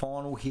grand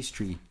final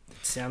history.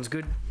 Sounds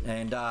good.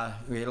 And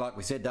like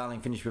we said,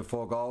 Darling finished with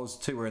 4 goals.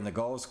 2 were in the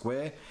goal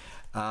square,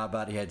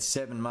 but he had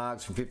 7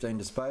 marks from 15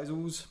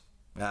 disposals.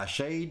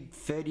 Sheed,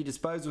 30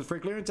 disposals,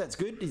 free clearance. That's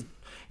good.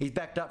 He's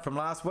backed up from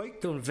last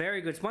week. Doing very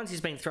good. Once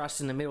he's been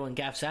thrust in the middle and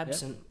Gaff's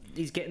absent,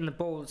 he's getting the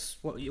balls.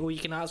 All you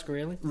can ask,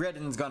 really.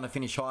 Redden's going to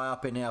finish high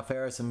up in our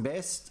fairest and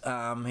best.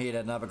 He had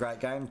another great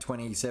game,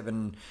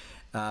 27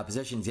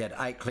 possessions. He had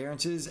 8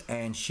 clearances,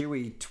 and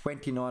Shuey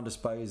 29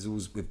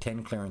 disposals with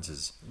 10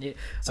 clearances. Yeah.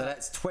 So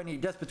that's 20.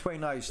 Just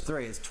between those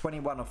 3, it's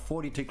 21 of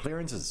 42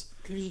 clearances.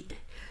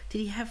 Did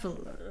he have?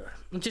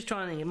 I'm just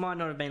trying to think. It might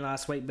not have been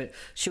last week, but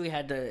Shuey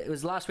had. It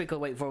was last week or the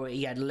week before.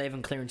 He had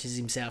 11 clearances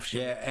himself.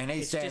 Shuey. Yeah, and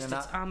he's standing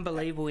up. It's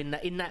unbelievable in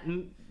that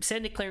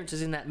centre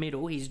clearances in that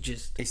middle. He's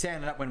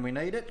standing up when we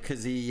need it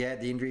because he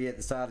had the injury at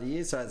the start of the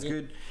year, so it's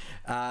good.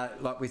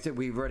 Like we said,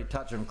 we've already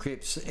touched on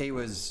Cripps.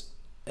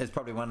 It's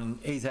probably one.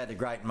 He's had a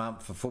great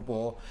month for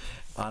football.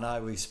 I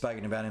know we've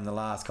spoken about him the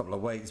last couple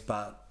of weeks,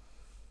 but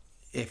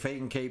if he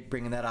can keep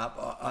bringing that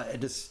up, it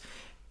just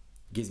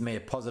gives me a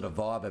positive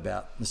vibe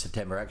about the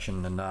September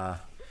action. And I'll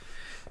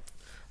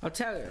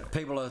tell you,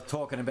 people are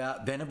talking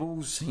about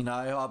Venables. You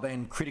know, I've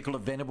been critical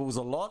of Venables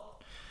a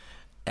lot,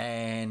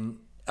 and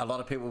a lot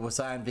of people were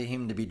saying for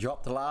him to be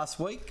dropped the last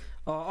week.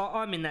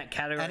 I'm in that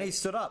category, and he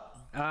stood up.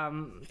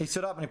 He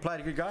stood up and he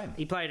played a good game.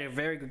 He played a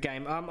very good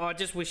game. I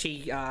just wish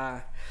he's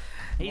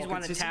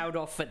one that tailed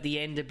off at the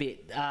end a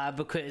bit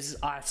because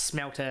I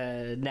smelt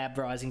a NAB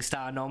Rising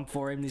Star nom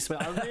for him this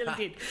week. I really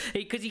did,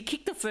 because he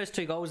kicked the first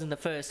 2 goals in the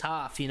first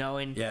half, you know,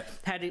 and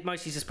had it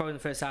mostly just in the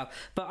first half.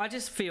 But I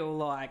just feel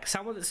like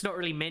someone that's not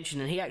really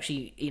mentioned, and he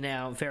actually, in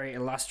our very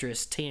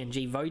illustrious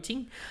TNG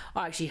voting,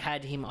 I actually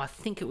had him, I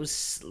think it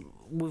was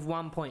with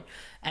 1 point,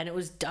 and it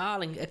was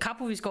Darling. A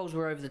couple of his goals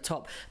were over the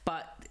top,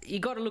 but you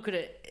got to look at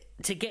it.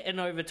 To get an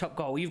over top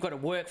goal, you've got to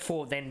work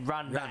for, then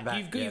run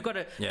back. You've got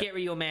to get rid of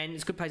your man.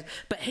 It's good pace.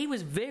 But he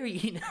was very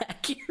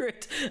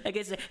inaccurate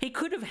against it. He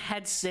could have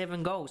had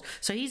 7 goals.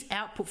 So his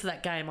output for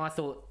that game, I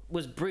thought,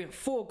 was brilliant.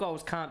 4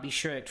 goals can't be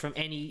shirked from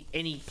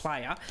any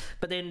player.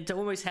 But then to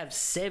almost have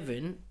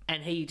 7,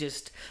 and he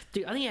just... I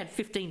think he had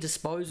 15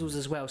 disposals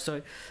as well.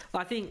 So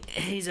I think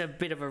he's a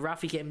bit of a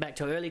roughie getting back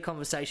to early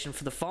conversation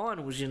for the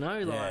finals, you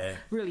know?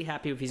 Really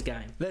happy with his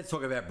game. Let's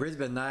talk about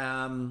Brisbane. They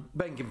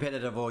been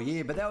competitive all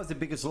year, but that was the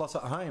biggest loss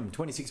at home,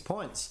 26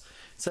 points.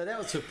 So that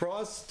was a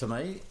surprise to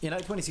me. You know,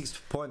 26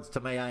 points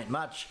to me ain't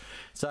much.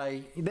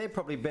 So they're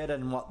probably better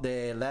than what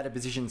their ladder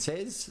position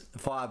says,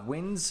 5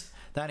 wins.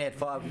 They only had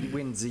 5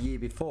 wins the year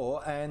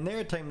before, and they're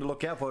a team to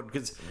look out for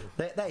because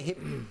they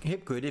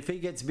hip good. If he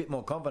gets a bit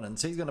more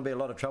confidence, he's going to be a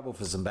lot of trouble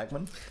for St.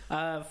 Bachman.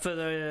 For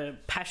the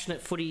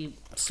passionate footy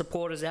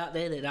supporters out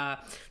there that are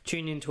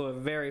tuned into a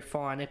very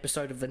fine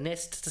episode of The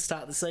Nest to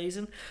start the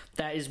season,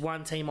 that is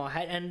one team I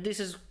had, and this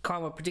is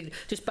kind of predicted.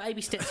 Just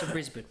baby steps for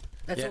Brisbane.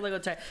 That's all they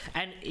got to take,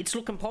 and it's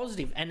looking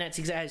positive, and that's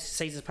exactly as the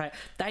season's played.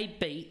 They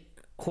beat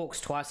Hawks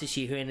twice this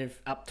year, who ended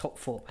up top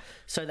 4.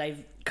 So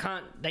they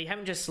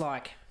haven't just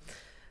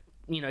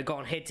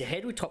gone head to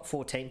head with top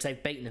 4 teams.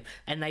 They've beaten them,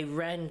 and they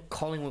ran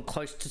Collingwood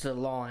close to the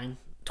line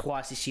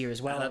twice this year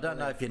as well. And I don't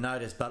know if you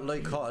noticed, but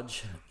Luke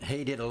Hodge,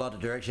 he did a lot of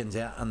directions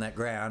out on that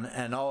ground,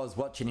 and I was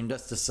watching him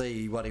just to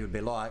see what he would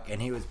be like, and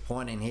he was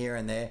pointing here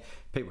and there.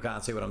 People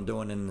can't see what I'm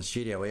doing in the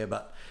studio here,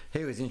 but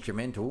he was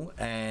instrumental,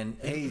 and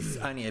he's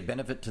only a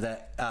benefit to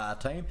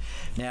that team.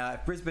 Now,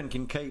 if Brisbane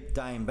can keep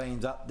Dane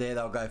Beams up there,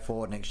 they'll go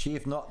forward next year.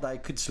 If not, they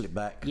could slip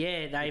back.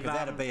 Yeah,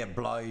 that'd be a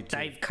blow.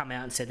 They've come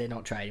out and said they're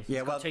not trading.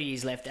 Yeah, got 2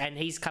 years left, and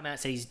he's come out and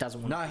said he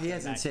doesn't want. No, he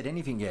hasn't said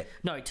anything yet.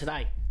 No,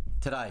 today.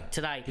 Today.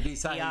 Did he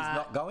say he's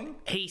not going?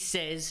 He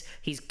says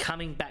he's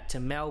coming back to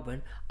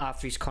Melbourne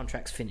after his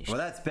contract's finished. Well,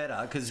 that's better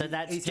because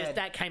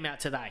that came out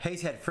today.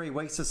 He's had 3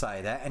 weeks to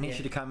say that, and he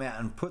should have come out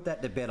and put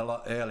that to bed a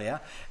lot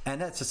earlier. And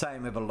that's the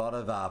same with a lot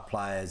of our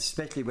players,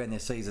 especially when their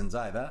season's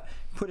over.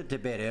 Put it to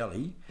bed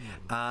early.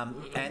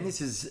 And this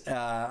is,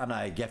 I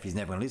know Gaffy's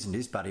never going to listen to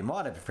this, but he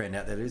might have a friend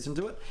out there to listen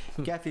to it.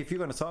 Gaffy, if you're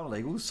going to sign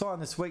illegal, sign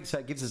this week so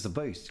it gives us a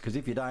boost. Because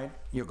if you don't,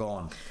 you're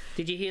gone.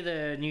 Did you hear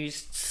the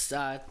news?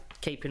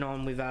 Keeping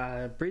on with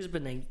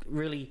Brisbane, they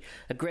really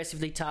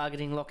aggressively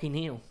targeting Lachie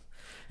Neale.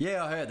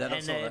 Yeah, I heard that. I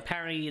And saw that.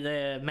 apparently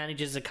the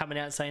managers are coming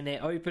out saying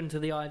they're open to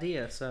the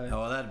idea. So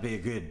Oh, that'd be a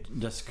good,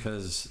 just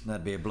because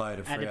that'd be a blow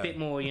to Freo. add a bit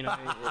more,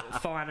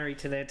 finery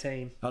to their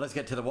team. Oh, let's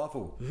get to the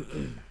waffle.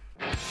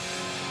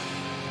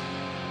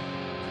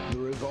 The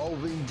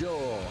revolving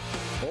door.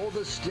 All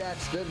the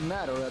stats that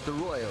matter at the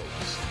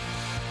Royals.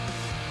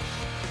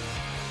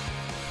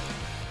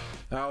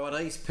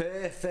 At East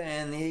Perth,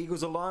 and the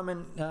Eagles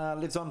alignment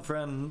lives on for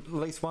at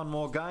least one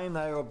more game.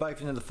 They were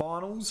both into the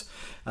finals.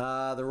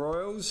 The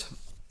Royals,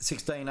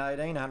 16-18,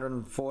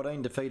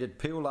 114, defeated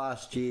Peel,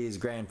 last year's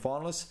grand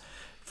finalists.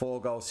 4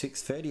 goals,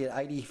 6-30,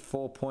 an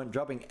 84-point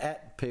dropping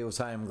at Peel's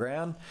home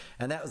ground.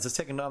 And that was the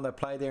second time they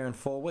played there in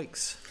 4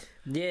 weeks.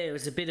 Yeah, it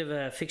was a bit of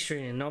a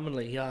fixturing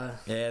anomaly. Yeah,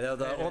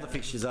 all the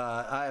fixtures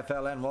are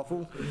AFL and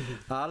waffle.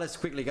 Let's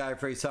quickly go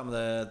through some of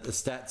the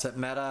stats that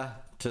matter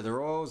to the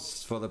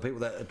Royals for the people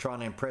that are trying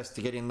to impress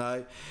to get in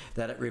though.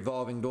 That at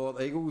revolving door,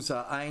 the Eagles,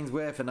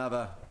 Ainsworth,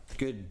 another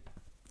good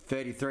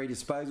 33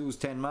 disposals,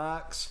 10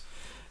 marks.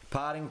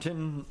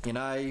 Partington,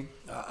 I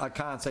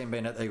can't see him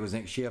being at the Eagles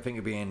next year. I think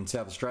he'll be in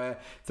South Australia.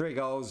 3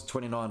 goals,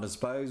 29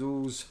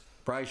 disposals.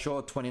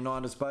 Brayshaw,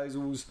 29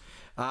 disposals.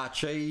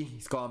 Archie,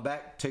 he's gone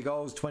back, 2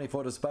 goals,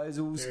 24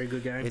 disposals. Very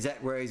good game. Is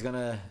that where he's going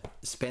to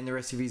spend the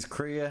rest of his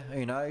career?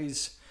 Who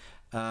knows?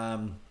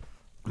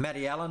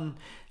 Matty Allen,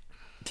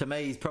 to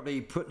me, he's probably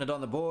putting it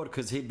on the board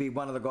because he'd be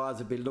one of the guys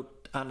that'd be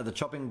looked under the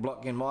chopping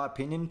block, in my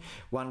opinion.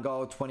 1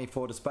 goal,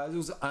 24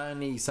 disposals. I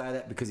only say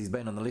that because he's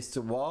been on the list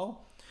a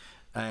while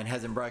and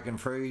hasn't broken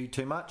through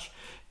too much.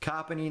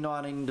 Carpenter,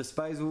 19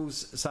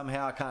 disposals.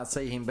 Somehow I can't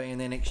see him being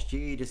there next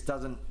year. He just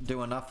doesn't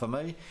do enough for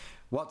me.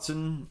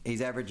 Watson,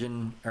 he's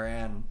averaging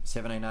around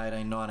 17,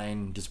 18,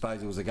 19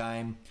 disposals a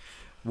game.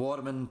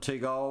 Waterman, 2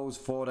 goals,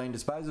 14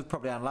 disposals.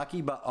 Probably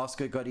unlucky, but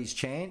Oscar got his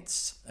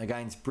chance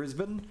against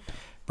Brisbane.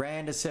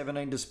 Brander,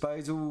 17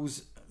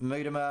 disposals.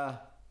 Mudama,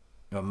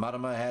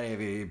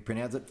 however you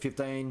pronounce it,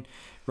 15.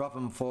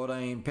 Rotham,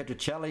 14.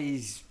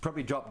 Petrocelli's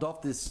probably dropped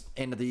off this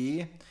end of the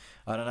year.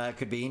 I don't know, it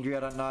could be injury, I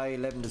don't know.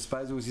 11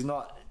 disposals. He's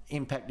not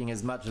impacting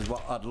as much as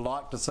what I'd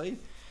like to see.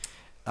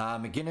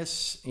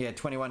 McGuinness,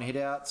 21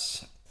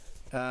 hitouts.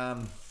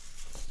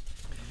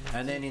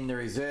 And then in the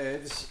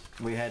reserves,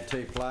 we had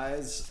 2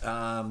 players.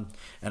 And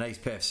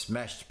East Perth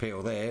smashed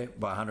Peel there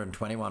by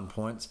 121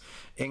 points.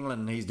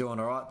 England, he's doing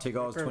all right. 2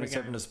 goals,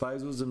 27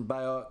 disposals. And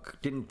Bayok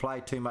didn't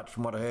play too much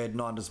from what I heard,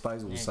 9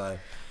 disposals. Yeah. So,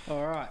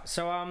 all right.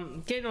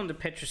 So getting on to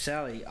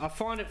Petrocelli, I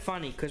find it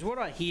funny because what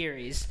I hear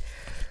is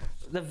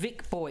the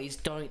Vic boys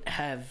don't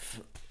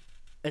have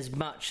as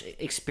much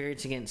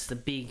experience against the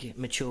big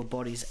mature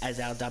bodies as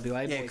our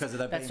WA boys. Yeah, because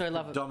they've been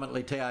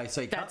predominantly TAC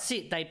Cup. That's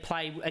it. They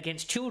play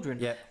against children.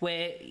 Yeah.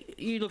 Where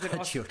you look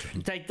at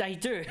children. They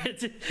do.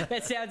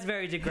 That sounds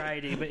very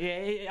degrading, but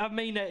yeah, I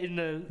mean that in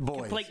the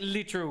complete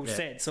literal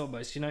sense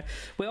almost.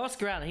 Where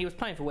Oscar Allen, he was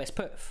playing for West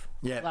Perth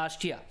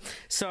last year.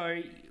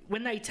 So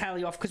when they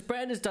tally off, because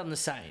Brandon's done the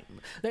same.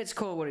 Let's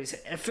call it what it is.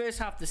 At first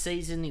half of the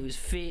season, he was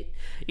fit.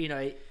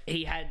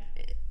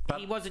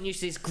 He wasn't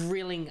used to this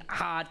grilling,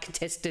 hard,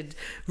 contested,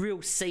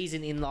 real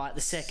season in like the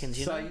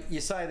seconds, So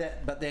you say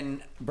that, but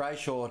then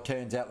Brayshaw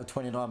turns out with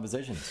 29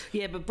 possessions.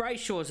 Yeah, but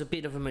Brayshaw's a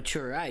bit of a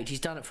mature age. He's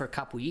done it for a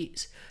couple of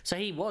years. So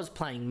he was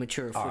playing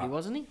mature footy,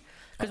 wasn't he?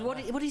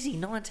 Because what is he,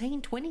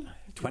 19, 20?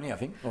 20, I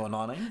think, or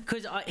 19.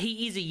 Because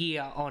he is a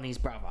year on his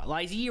brother.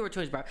 Like, he's a year or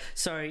two his brother.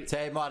 So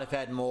he might have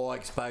had more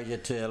exposure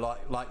to,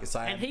 like you're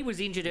saying. And he was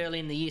injured early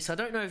in the year, so I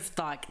don't know if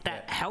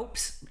that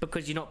helps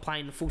because you're not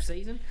playing the full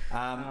season.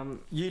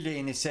 Usually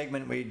in this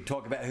segment we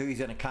talk about who's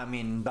going to come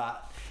in,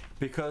 but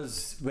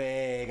because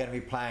we're going to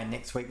be playing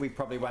next week, we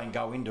probably won't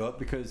go into it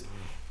because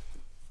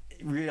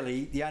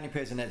really the only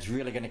person that's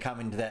really going to come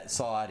into that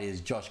side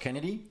is Josh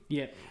Kennedy.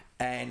 Yeah.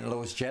 And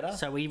Lewis Jetta.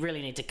 So we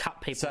really need to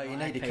cut people. So you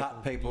need to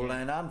cut people,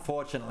 and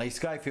unfortunately,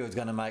 Schofield's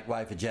going to make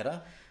way for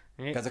Jetta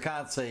because I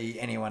can't see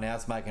anyone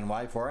else making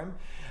way for him.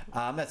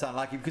 That's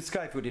unlucky because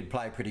Schofield did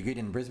play pretty good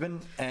in Brisbane,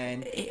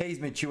 and he's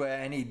mature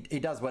and he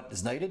does what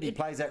is needed. He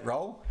plays that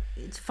role.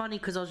 It's funny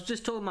because I was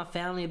just talking to my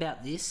family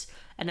about this,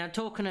 and they're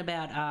talking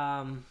about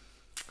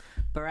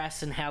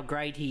Barras and how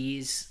great he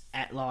is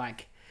at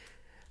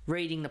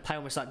reading the play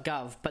almost like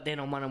Gov, but then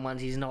on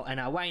one-on-ones he's not.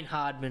 And Wayne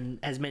Hardman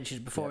has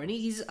mentioned it before, and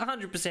he's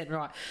 100%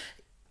 right.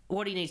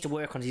 What he needs to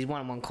work on is his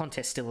one-on-one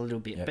contest still a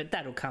little bit, but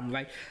that'll come,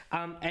 right?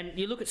 And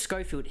you look at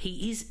Schofield,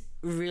 he is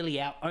really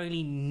our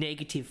only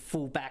negative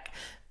fullback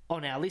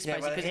on our list,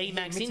 basically, because he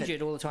makes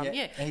injured all the time.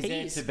 Yeah, he's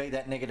there to be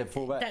that negative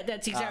fullback.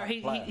 That's exactly.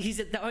 He's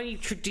the only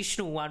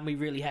traditional one we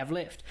really have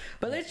left.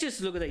 But let's just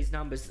look at these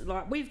numbers.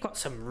 We've got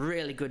some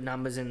really good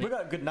numbers in there. We've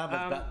got good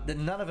numbers, but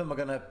none of them are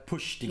going to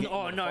push to get.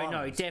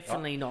 No,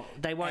 definitely not.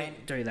 They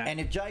won't do that. And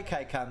if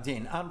JK comes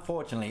in,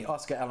 unfortunately,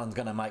 Oscar Allen's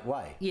going to make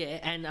way. Yeah,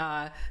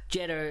 and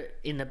Jetta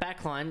in the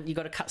back line, you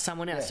got to cut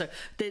someone else. So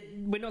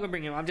we're not going to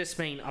bring him.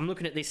 I'm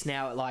looking at this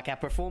now at our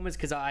performers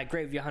because I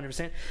agree with you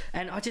 100%.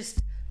 And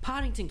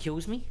Partington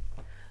kills me.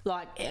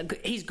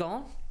 He's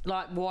gone.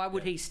 Why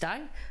would he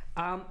stay?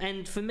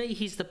 And for me,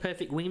 he's the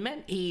perfect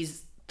wingman.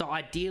 He's the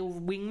ideal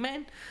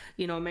wingman.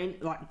 You know what I mean?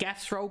 Like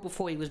Gaff's role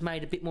before he was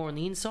made a bit more on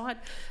the inside,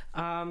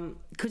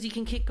 because he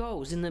can kick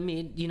goals in the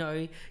mid. You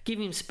know, give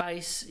him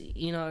space.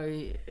 You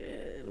know,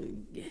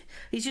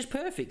 he's just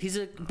perfect. He's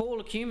a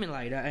ball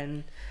accumulator,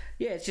 and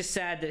yeah, it's just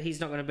sad that he's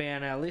not going to be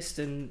on our list.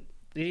 And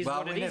it is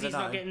what it is.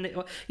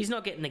 He's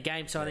not getting the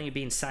game, so I think it'd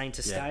be insane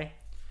to stay.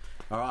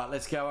 All right,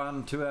 let's go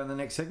on to the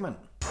next segment.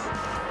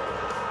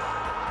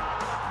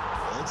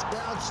 It's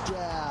Bounce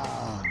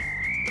Down.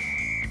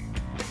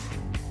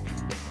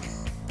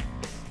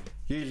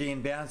 Usually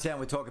in Bounce Down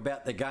we talk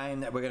about the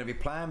game that we're going to be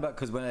playing, but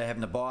because we're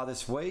having a bye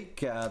this week,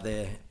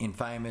 the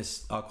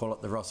infamous, I call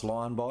it the Ross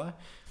Lyon bye,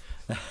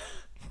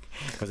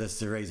 because that's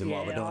the reason why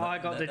we're doing it. I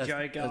got the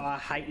joke. I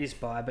hate this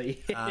bye, but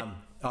yeah.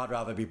 I'd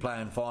rather be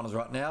playing finals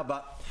right now,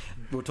 but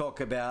we'll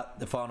talk about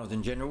the finals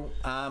in general.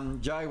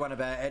 Joe, one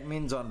of our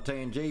admins on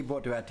TNG,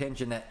 brought to our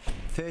attention that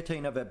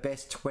 13 of our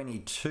best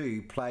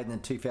 22 played in the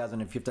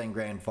 2015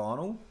 Grand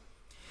Final,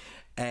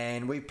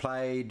 and we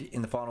played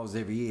in the finals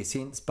every year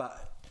since,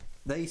 but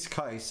the East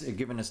Coast have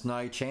given us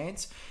no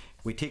chance.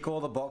 We tick all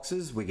the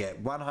boxes. We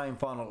get one home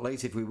final at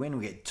least if we win.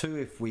 We get two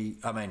if we...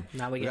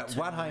 we get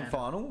one home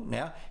final.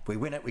 Now, if we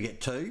win it, we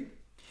get two.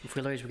 If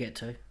we lose, we get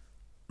two.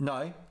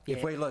 No,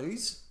 if we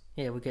lose...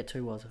 Yeah, we get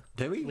two, was it?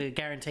 Do we? We're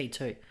guaranteed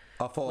two.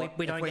 I thought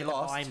we don't if we get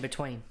lost, the bye in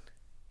between.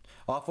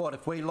 I thought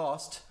if we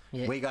lost,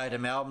 we go to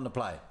Melbourne to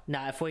play.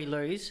 No, if we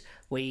lose,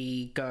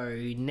 we go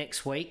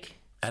next week.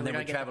 So and then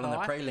we travel in the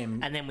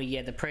prelim. And then the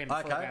prelim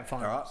before the grand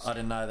final. All right. I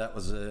didn't know that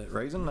was a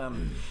reason.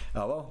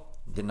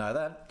 Didn't know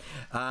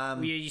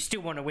that. You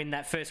still want to win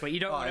that first week. You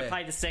don't want to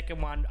play the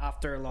second one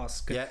after a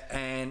loss. Yeah,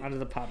 and under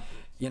the pump.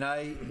 You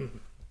know,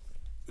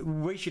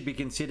 we should be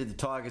considered the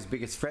Tigers'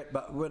 biggest threat,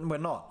 but we're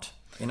not.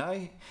 You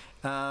know,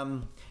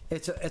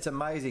 it's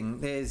amazing.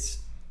 There's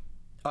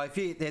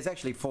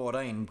actually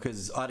 14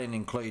 because I didn't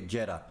include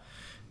Jeddah,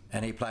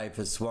 and he played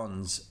for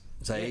Swans,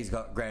 so he's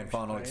got grand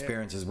final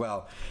experience as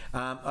well.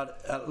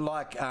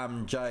 Like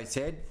Joe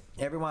said,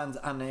 everyone's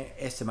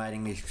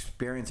underestimating the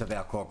experience of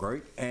our core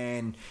group,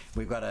 and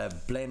we've got a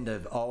blend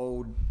of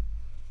old,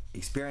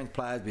 experienced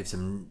players with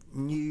some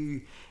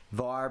new,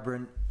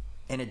 vibrant,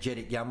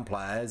 energetic young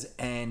players,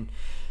 and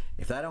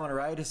if they don't want to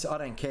rate us, I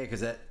don't care,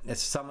 because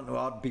it's something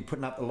I'd be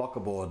putting up the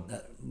locker board.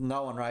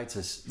 No one rates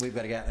us. We've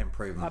got to go out and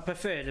improve them. I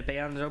prefer to be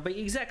underdog, but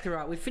you're exactly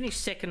right. We finished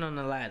second on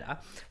the ladder.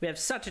 We have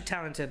such a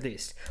talented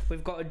list.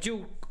 We've got a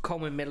dual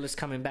Coleman medalist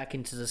coming back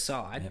into the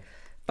side. Yep.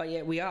 But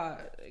yet we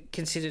are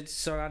considered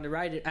so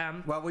underrated.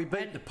 Well, we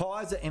beat the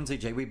Pies at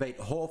MCG. We beat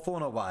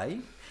Hawthorn away.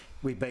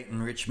 We've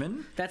beaten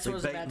Richmond. That's what I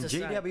was about to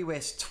say. We've beaten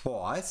GWS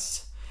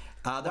twice.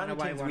 The only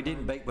teams we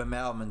didn't beat were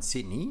Melbourne and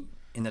Sydney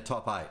in the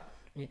top 8.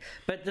 Yeah.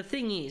 But the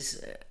thing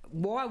is,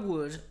 why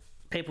would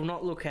people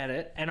not look at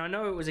it? And I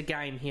know it was a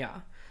game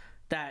here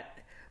that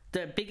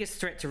the biggest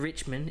threat to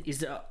Richmond is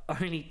the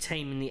only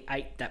team in the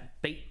 8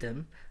 that beat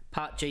them.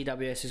 Part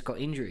GWS has got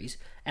injuries,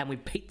 and we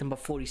beat them by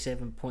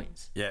 47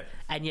 points. Yeah.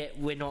 And yet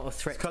we're not a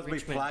threat to Richmond.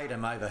 Because we played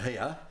them over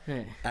here,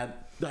 and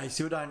they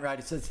still don't rate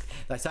us.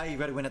 They say you've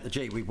got to win at the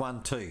G. We've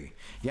won 2.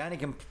 You only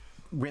can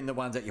win the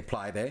ones that you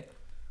play there.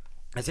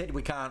 I said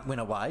we can't win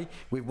away.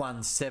 We've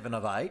won 7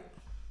 of 8.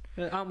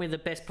 Aren't we the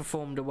best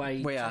performed away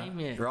team? We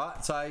are,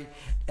 right? So,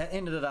 at the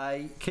end of the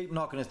day, keep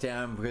knocking us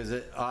down because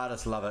I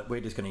just love it. We're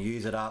just going to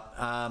use it up.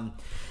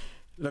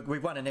 Look,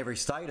 we've won in every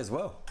state as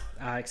well.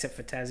 Except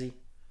for Tassie.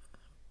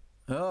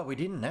 Oh, we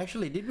didn't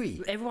actually, did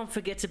we? Everyone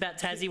forgets about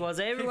Tassie, was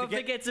it? Everyone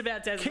forgets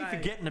about Tasmania. Keep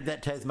forgetting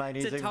about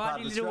Tasmania. It's a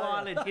tiny little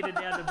island hidden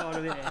down the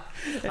bottom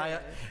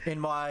there. In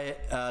my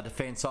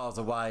defence, I was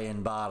away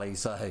in Bali,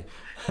 so...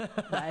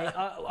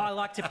 I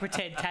like to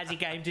pretend Tassie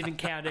game didn't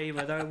count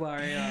either, don't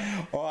worry.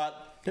 All right.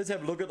 Let's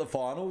have a look at the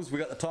finals. We've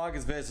got the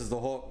Tigers versus the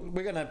Hawks.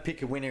 We're going to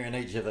pick a winner in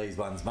each of these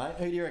ones, mate.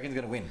 Who do you reckon's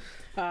going to win?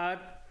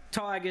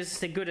 Tigers,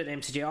 they're good at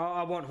MCG.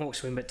 I want Hawks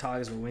to win, but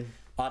Tigers will win.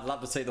 I'd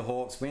love to see the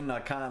Hawks win. I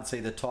can't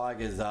see the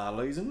Tigers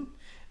losing.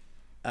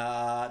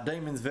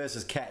 Demons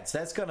versus Cats.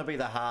 That's going to be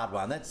the hard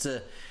one. That's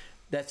a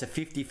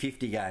 50-50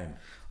 game.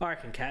 I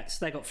reckon Cats.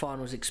 They got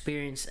finals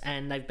experience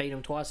and they've beat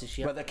them twice this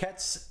year. Well, the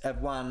Cats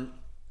have won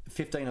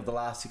 15 of the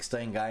last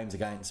 16 games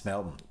against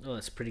Melbourne. Oh,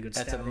 that's a pretty good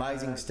stat. That's an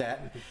amazing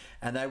stat.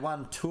 And they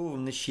won 2 of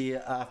them this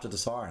year after the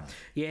siren.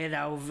 Yeah,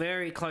 they were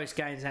very close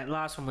games. That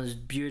last one was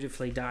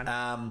beautifully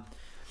done.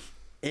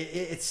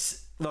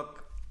 It's...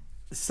 Look,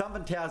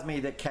 something tells me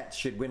that Cats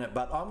should win it,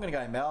 but I'm going to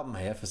go Melbourne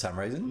here for some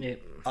reason.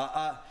 Yep.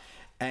 But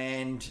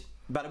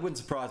it wouldn't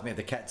surprise me if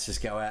the Cats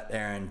just go out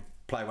there and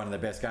play one of the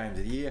best games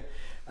of the year.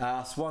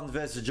 Swans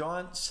versus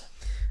Giants.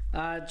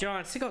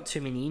 Giants, they got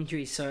too many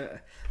injuries, so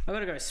I've got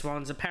to go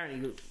Swans.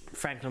 Apparently,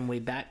 Franklin will be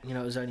back. You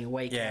know, it was only a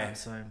week out,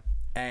 so...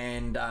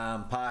 And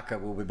Parker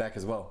will be back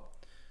as well.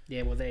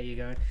 Yeah, well, there you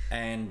go.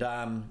 And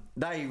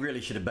they really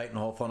should have beaten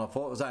Hawthorn. I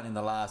thought it was only in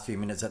the last few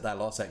minutes that they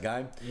lost that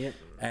game. Yep.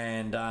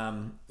 And,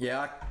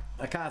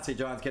 I can't see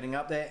Giants getting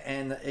up there.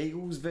 And the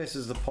Eagles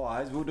versus the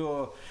Pies. We'll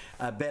do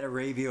a better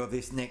review of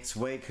this next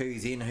week.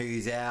 Who's in,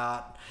 who's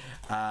out,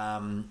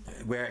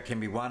 where it can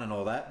be won and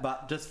all that.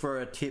 But just for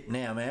a tip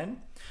now,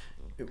 man,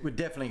 We're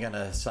definitely going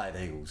to say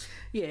the Eagles.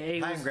 Yeah,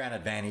 Eagles. Home ground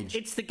advantage.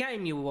 It's the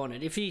game you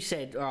wanted. If you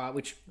said, all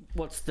right,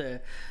 what's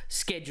the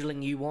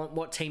scheduling you want?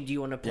 What team do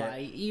you want to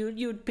play? Yeah.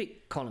 You would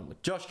pick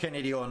Collingwood. Josh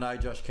Kennedy or no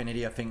Josh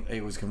Kennedy, I think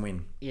Eagles can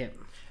win. Yeah.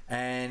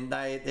 And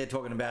they're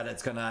talking about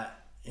it's going to,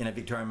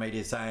 Victorian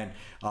media saying,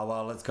 oh,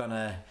 well, it's going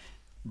to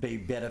be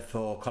better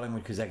for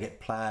Collingwood because they get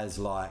players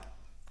like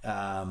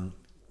some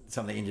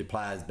of the injured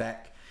players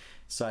back.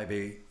 So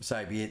be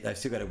it. They've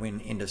still got to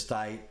win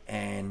interstate,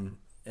 and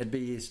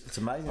it's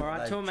amazing. All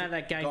right, talking about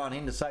that game. Gone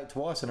interstate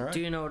twice in a row. Do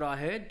you know what I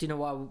heard? Do you know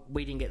why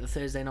we didn't get the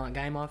Thursday night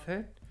game? I've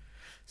heard.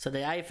 So the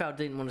AFL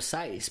didn't want to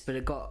say this, but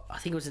I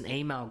think it was an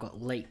email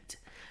got leaked,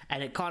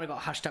 and it kind of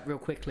got hushed up real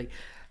quickly.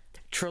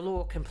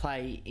 Treloar can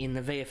play in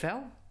the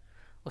VFL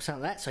or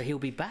something like that, so he'll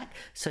be back.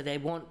 So they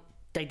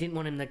didn't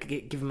want him to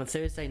give him a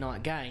Thursday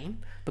night game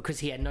because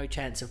he had no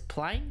chance of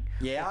playing.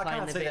 Yeah, I playing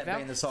can't the see VFL. that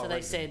being the sole So they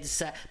reason.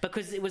 said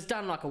because it was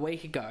done like a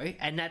week ago,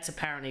 and that's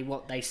apparently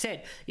what they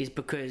said is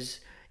because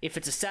if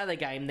it's a Saturday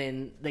game,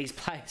 then these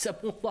players are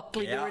more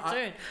likely to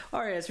return.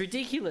 It's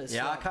ridiculous.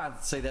 Yeah, I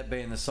can't see that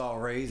being the sole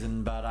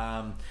reason, but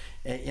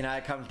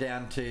it comes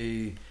down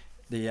to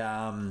the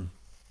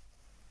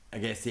I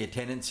guess the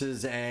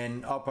attendances,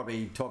 and I'll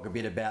probably talk a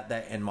bit about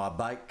that in my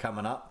bake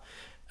coming up.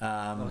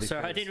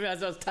 Sorry, I didn't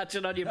realise I was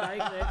touching on your bake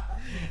there.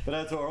 But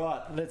that's all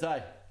right.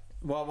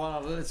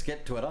 Let's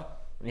get to it, huh?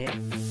 Yeah.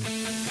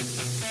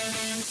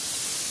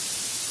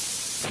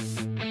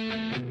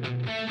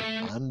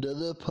 Under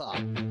the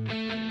Puck.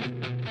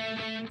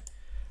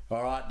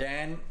 All right,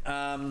 Dan.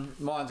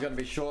 Mine's going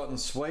to be short and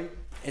sweet.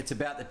 It's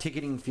about the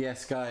ticketing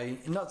fiasco.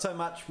 Not so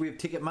much with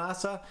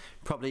Ticketmaster,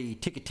 probably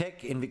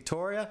Ticketek in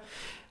Victoria.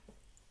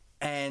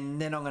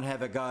 And then I'm going to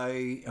have a go.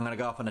 I'm going to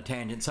go off on a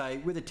tangent. So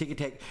with a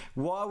Ticketek,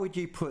 why would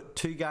you put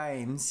two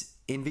games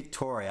in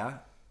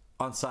Victoria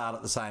on sale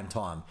at the same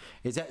time?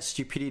 Is that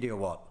stupidity or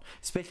what?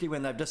 Especially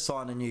when they've just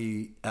signed a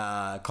new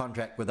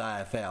contract with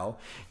AFL.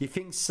 You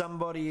think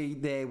somebody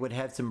there would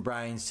have some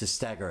brains to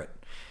stagger it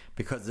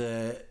because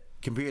the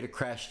computer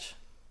crashed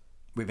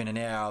within an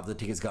hour of the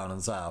tickets going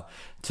on sale.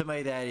 To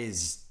me, that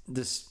is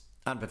just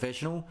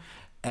unprofessional.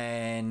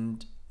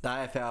 And the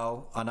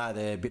AFL, I know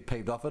they're a bit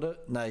peeved off at it.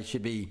 They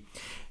should be.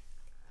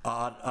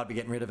 I'd be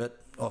getting rid of it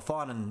or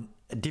finding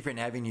different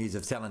avenues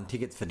of selling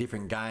tickets for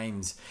different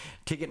games.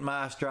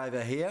 Ticketmaster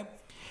over here,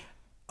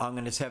 I'm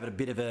going to just have it a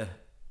bit of a.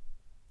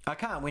 I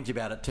can't whinge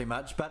about it too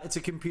much, but it's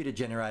a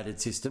computer-generated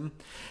system.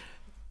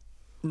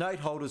 Note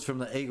holders from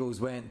the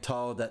Eagles weren't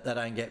told that they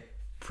don't get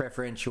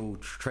preferential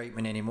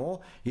treatment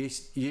anymore.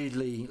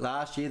 Usually,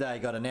 last year they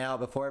got an hour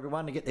before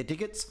everyone to get their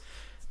tickets.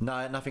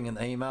 No, nothing in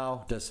the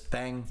email, just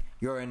bang,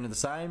 you're in the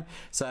same.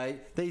 So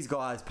these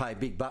guys pay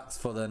big bucks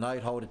for the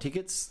note holder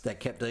tickets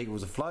that kept the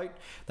Eagles afloat.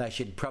 They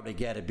should probably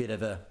get a bit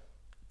of a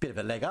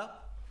leg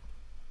up.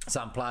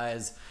 Some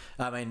fans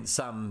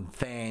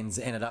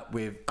ended up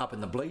up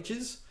in the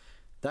bleachers.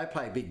 They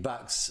pay big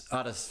bucks.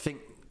 I just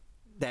think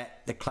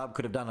that the club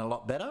could have done a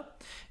lot better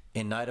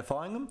in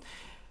notifying them.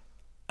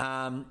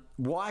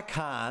 Why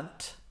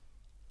can't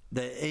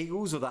the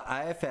Eagles or the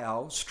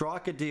AFL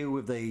strike a deal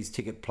with these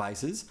ticket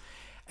places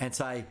and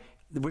say,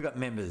 we've got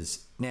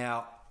members.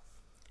 Now,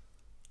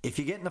 if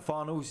you get in the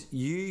finals,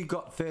 you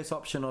got first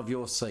option of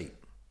your seat.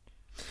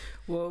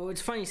 Well,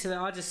 it's funny, so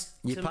I just...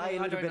 You pay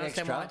a little bit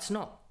extra. Why it's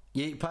not.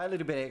 You pay a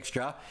little bit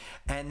extra,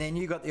 and then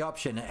you got the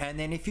option. And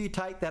then if you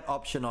take that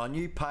option on,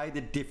 you pay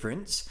the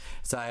difference.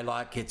 Say,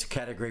 like it's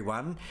category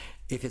 1.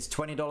 If it's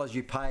 $20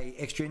 you pay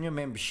extra in your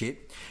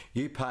membership,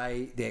 you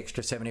pay the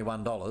extra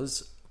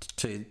 $71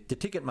 to the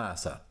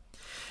Ticketmaster.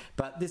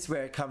 But this is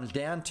where it comes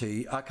down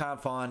to. I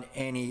can't find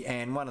any,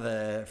 and one of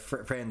the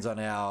friends on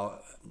our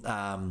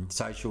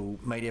social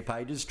media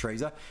pages,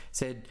 Teresa,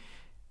 said,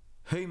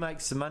 who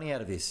makes the money out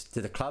of this?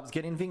 Do the clubs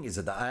get anything? Is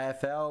it the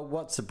AFL?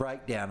 What's the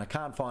breakdown? I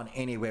can't find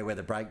anywhere where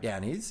the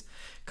breakdown is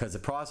because the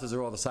prices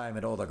are all the same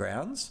at all the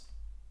grounds.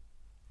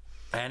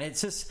 And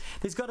it's just,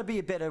 there's got to be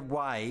a better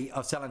way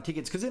of selling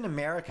tickets because in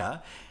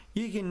America,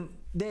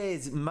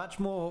 there's much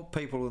more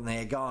people in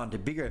there going to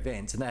bigger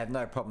events and they have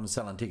no problem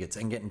selling tickets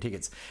and getting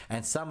tickets.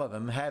 And some of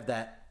them have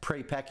that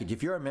pre-package.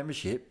 If you're a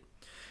membership,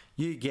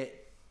 you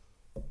get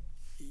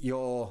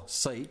your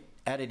seat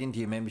added into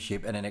your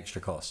membership at an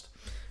extra cost.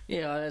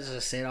 Yeah, as I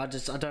said, I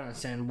don't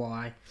understand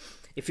why.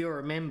 If you're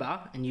a member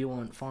and you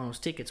want finals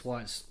tickets,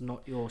 why it's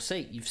not your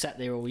seat? You've sat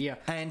there all year.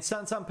 And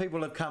some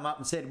people have come up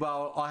and said,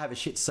 well, I have a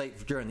shit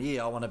seat during the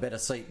year. I want a better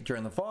seat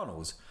during the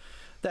finals.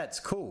 That's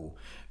cool.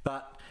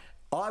 But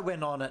I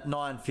went on at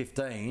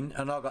 9:15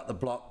 and I got the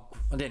block.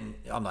 I'm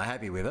not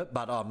happy with it,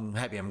 but I'm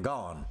happy I'm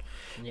gone.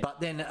 Yep.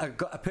 But then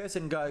a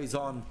person goes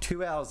on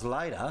 2 hours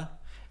later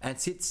and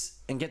sits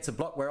and gets a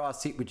block where I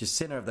sit, which is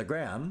centre of the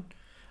ground.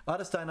 I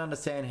just don't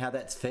understand how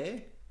that's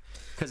fair.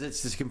 Because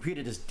it's this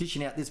computer just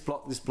dishing out this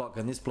block,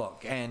 and this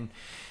block, and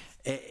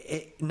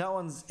it's not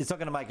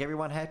going to make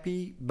everyone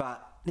happy,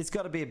 but there's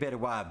got to be a better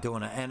way of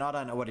doing it, and I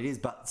don't know what it is,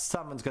 but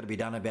something's got to be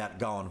done about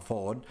going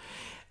forward.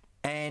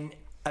 And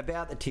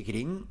about the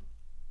ticketing,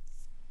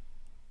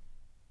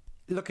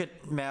 look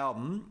at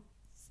Melbourne.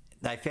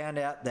 They found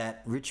out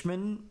that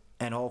Richmond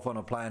and Hawthorn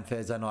are playing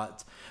Thursday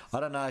nights.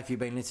 I don't know if you've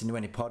been listening to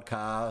any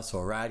podcasts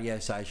or radio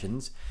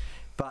stations,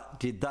 but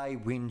did they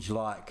whinge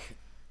like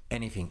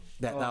anything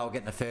that they were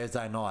getting a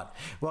Thursday night?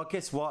 Well,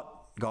 guess what,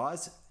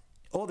 guys?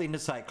 All the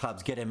interstate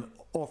clubs get them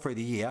all through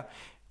the year.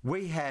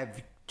 We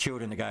have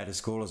children to go to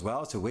school as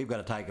well, so we've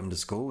got to take them to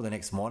school the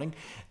next morning.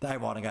 They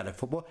want to go to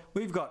football.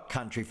 We've got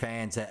country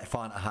fans that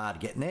find it hard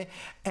getting there,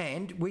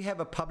 and we have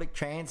a public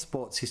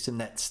transport system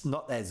that's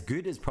not as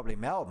good as probably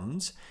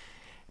Melbourne's,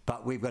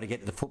 but we've got to get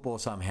to the football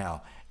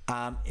somehow.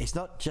 It's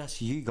not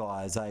just you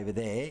guys over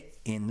there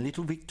in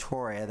little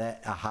Victoria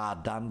that are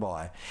hard done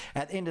by.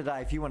 At the end of the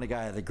day, if you want to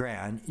go to the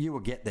ground, you will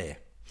get there.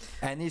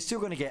 And you're still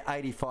going to get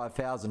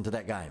 85,000 to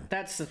that game.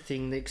 That's the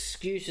thing. The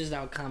excuses they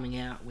were coming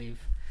out with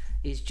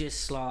is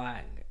just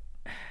like,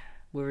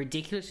 were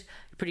ridiculous.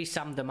 You pretty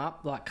summed them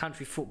up, like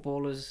country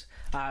footballers,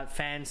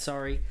 fans,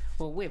 sorry.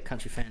 Well, we have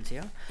country fans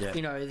here. Yeah.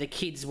 You know, the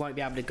kids won't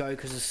be able to go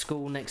because of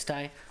school next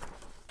day.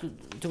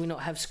 Do we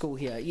not have school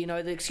here? You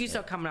know, the excuse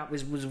they're coming up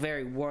with was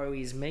very woe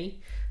is me.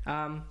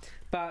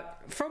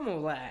 But from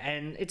all that,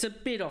 and it's a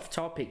bit off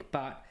topic,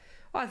 but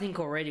I think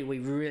already we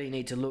really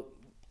need to look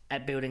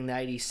at building the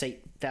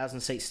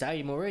 80,000 seat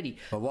stadium already.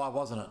 But why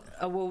wasn't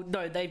it? Well,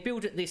 no, they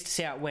built it this to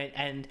see how it went,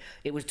 and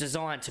it was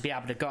designed to be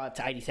able to go up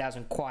to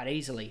 80,000 quite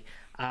easily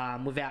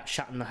without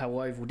shutting the whole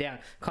oval down.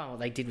 Kind of what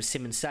they did with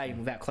Simmons Stadium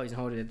without closing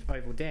the whole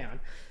oval down.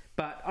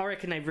 But I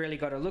reckon they've really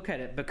got to look at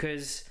it,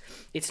 because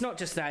it's not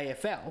just the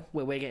AFL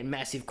where we're getting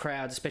massive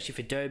crowds, especially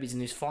for derbies in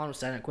this final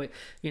stadium.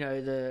 You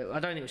know, I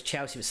don't think it was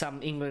Chelsea, but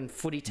some England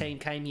footy team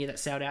came here that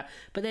sold out.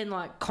 But then,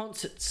 like,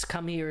 concerts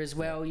come here as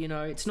well. You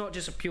know, it's not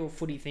just a pure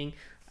footy thing.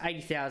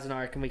 80,000,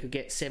 I reckon we could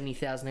get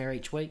 70,000 there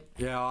each week.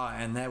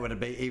 Yeah, and that would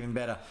be even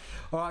better.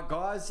 All right,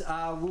 guys,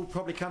 we'll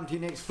probably come to you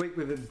next week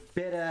with a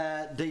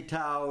better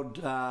detailed,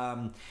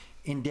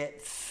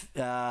 in-depth,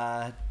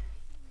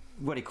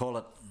 what do you call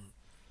it,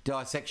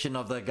 dissection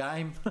of the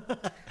game.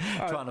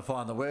 Trying to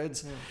find the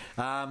words.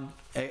 Yeah.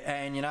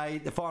 And, you know,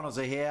 the finals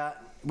are here.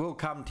 We'll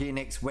come to you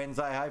next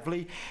Wednesday,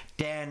 hopefully.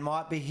 Dan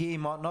might be here,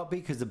 might not be,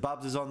 because the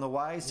Bubs is on the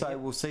way, so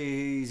we'll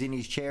see who's in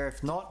his chair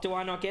if not. Do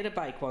I not get a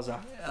bake, was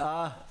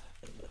I?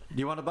 Do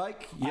you want a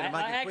bake?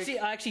 I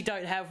actually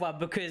don't have one,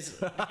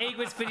 because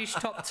Eagles finished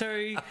top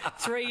 2,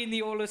 3 in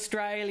the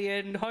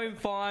All-Australian, home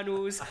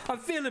finals. I'm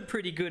feeling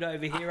pretty good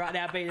over here right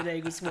now, being an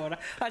Eagles supporter.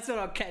 I thought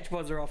I'd catch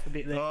Wazza off a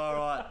bit there. All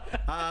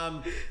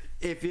right.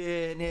 If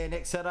you're near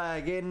next Saturday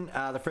again,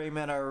 the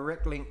Fremantle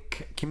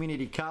RecLink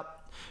Community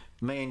Cup,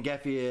 me and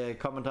Gaffy are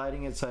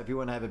commentating it, so if you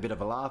want to have a bit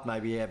of a laugh,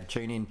 maybe have a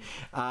tune in.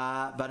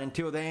 But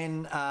until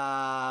then,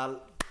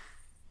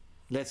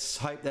 let's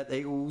hope that the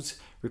Eagles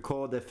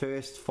record their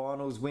first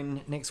finals win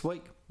next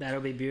week.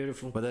 That'll be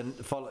beautiful. But then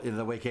follow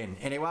the weekend.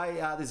 Anyway,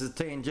 this is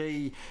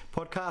TNG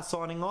podcast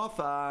signing off,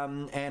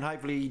 and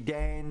hopefully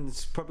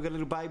Dan's probably got a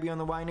little baby on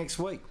the way next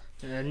week.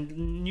 A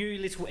new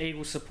little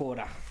Eagles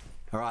supporter.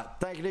 All right,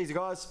 take it easy,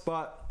 guys.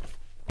 Bye.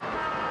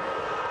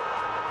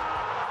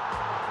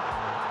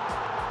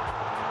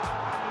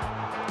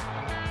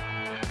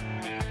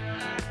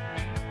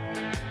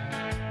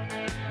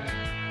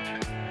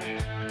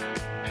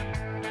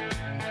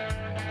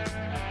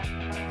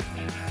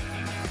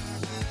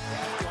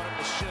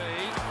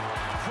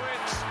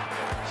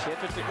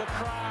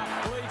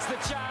 Craft leads the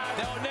charge.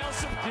 Now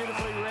Nelson,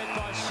 beautifully read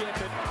by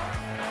Shepherd.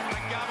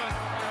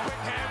 McGovern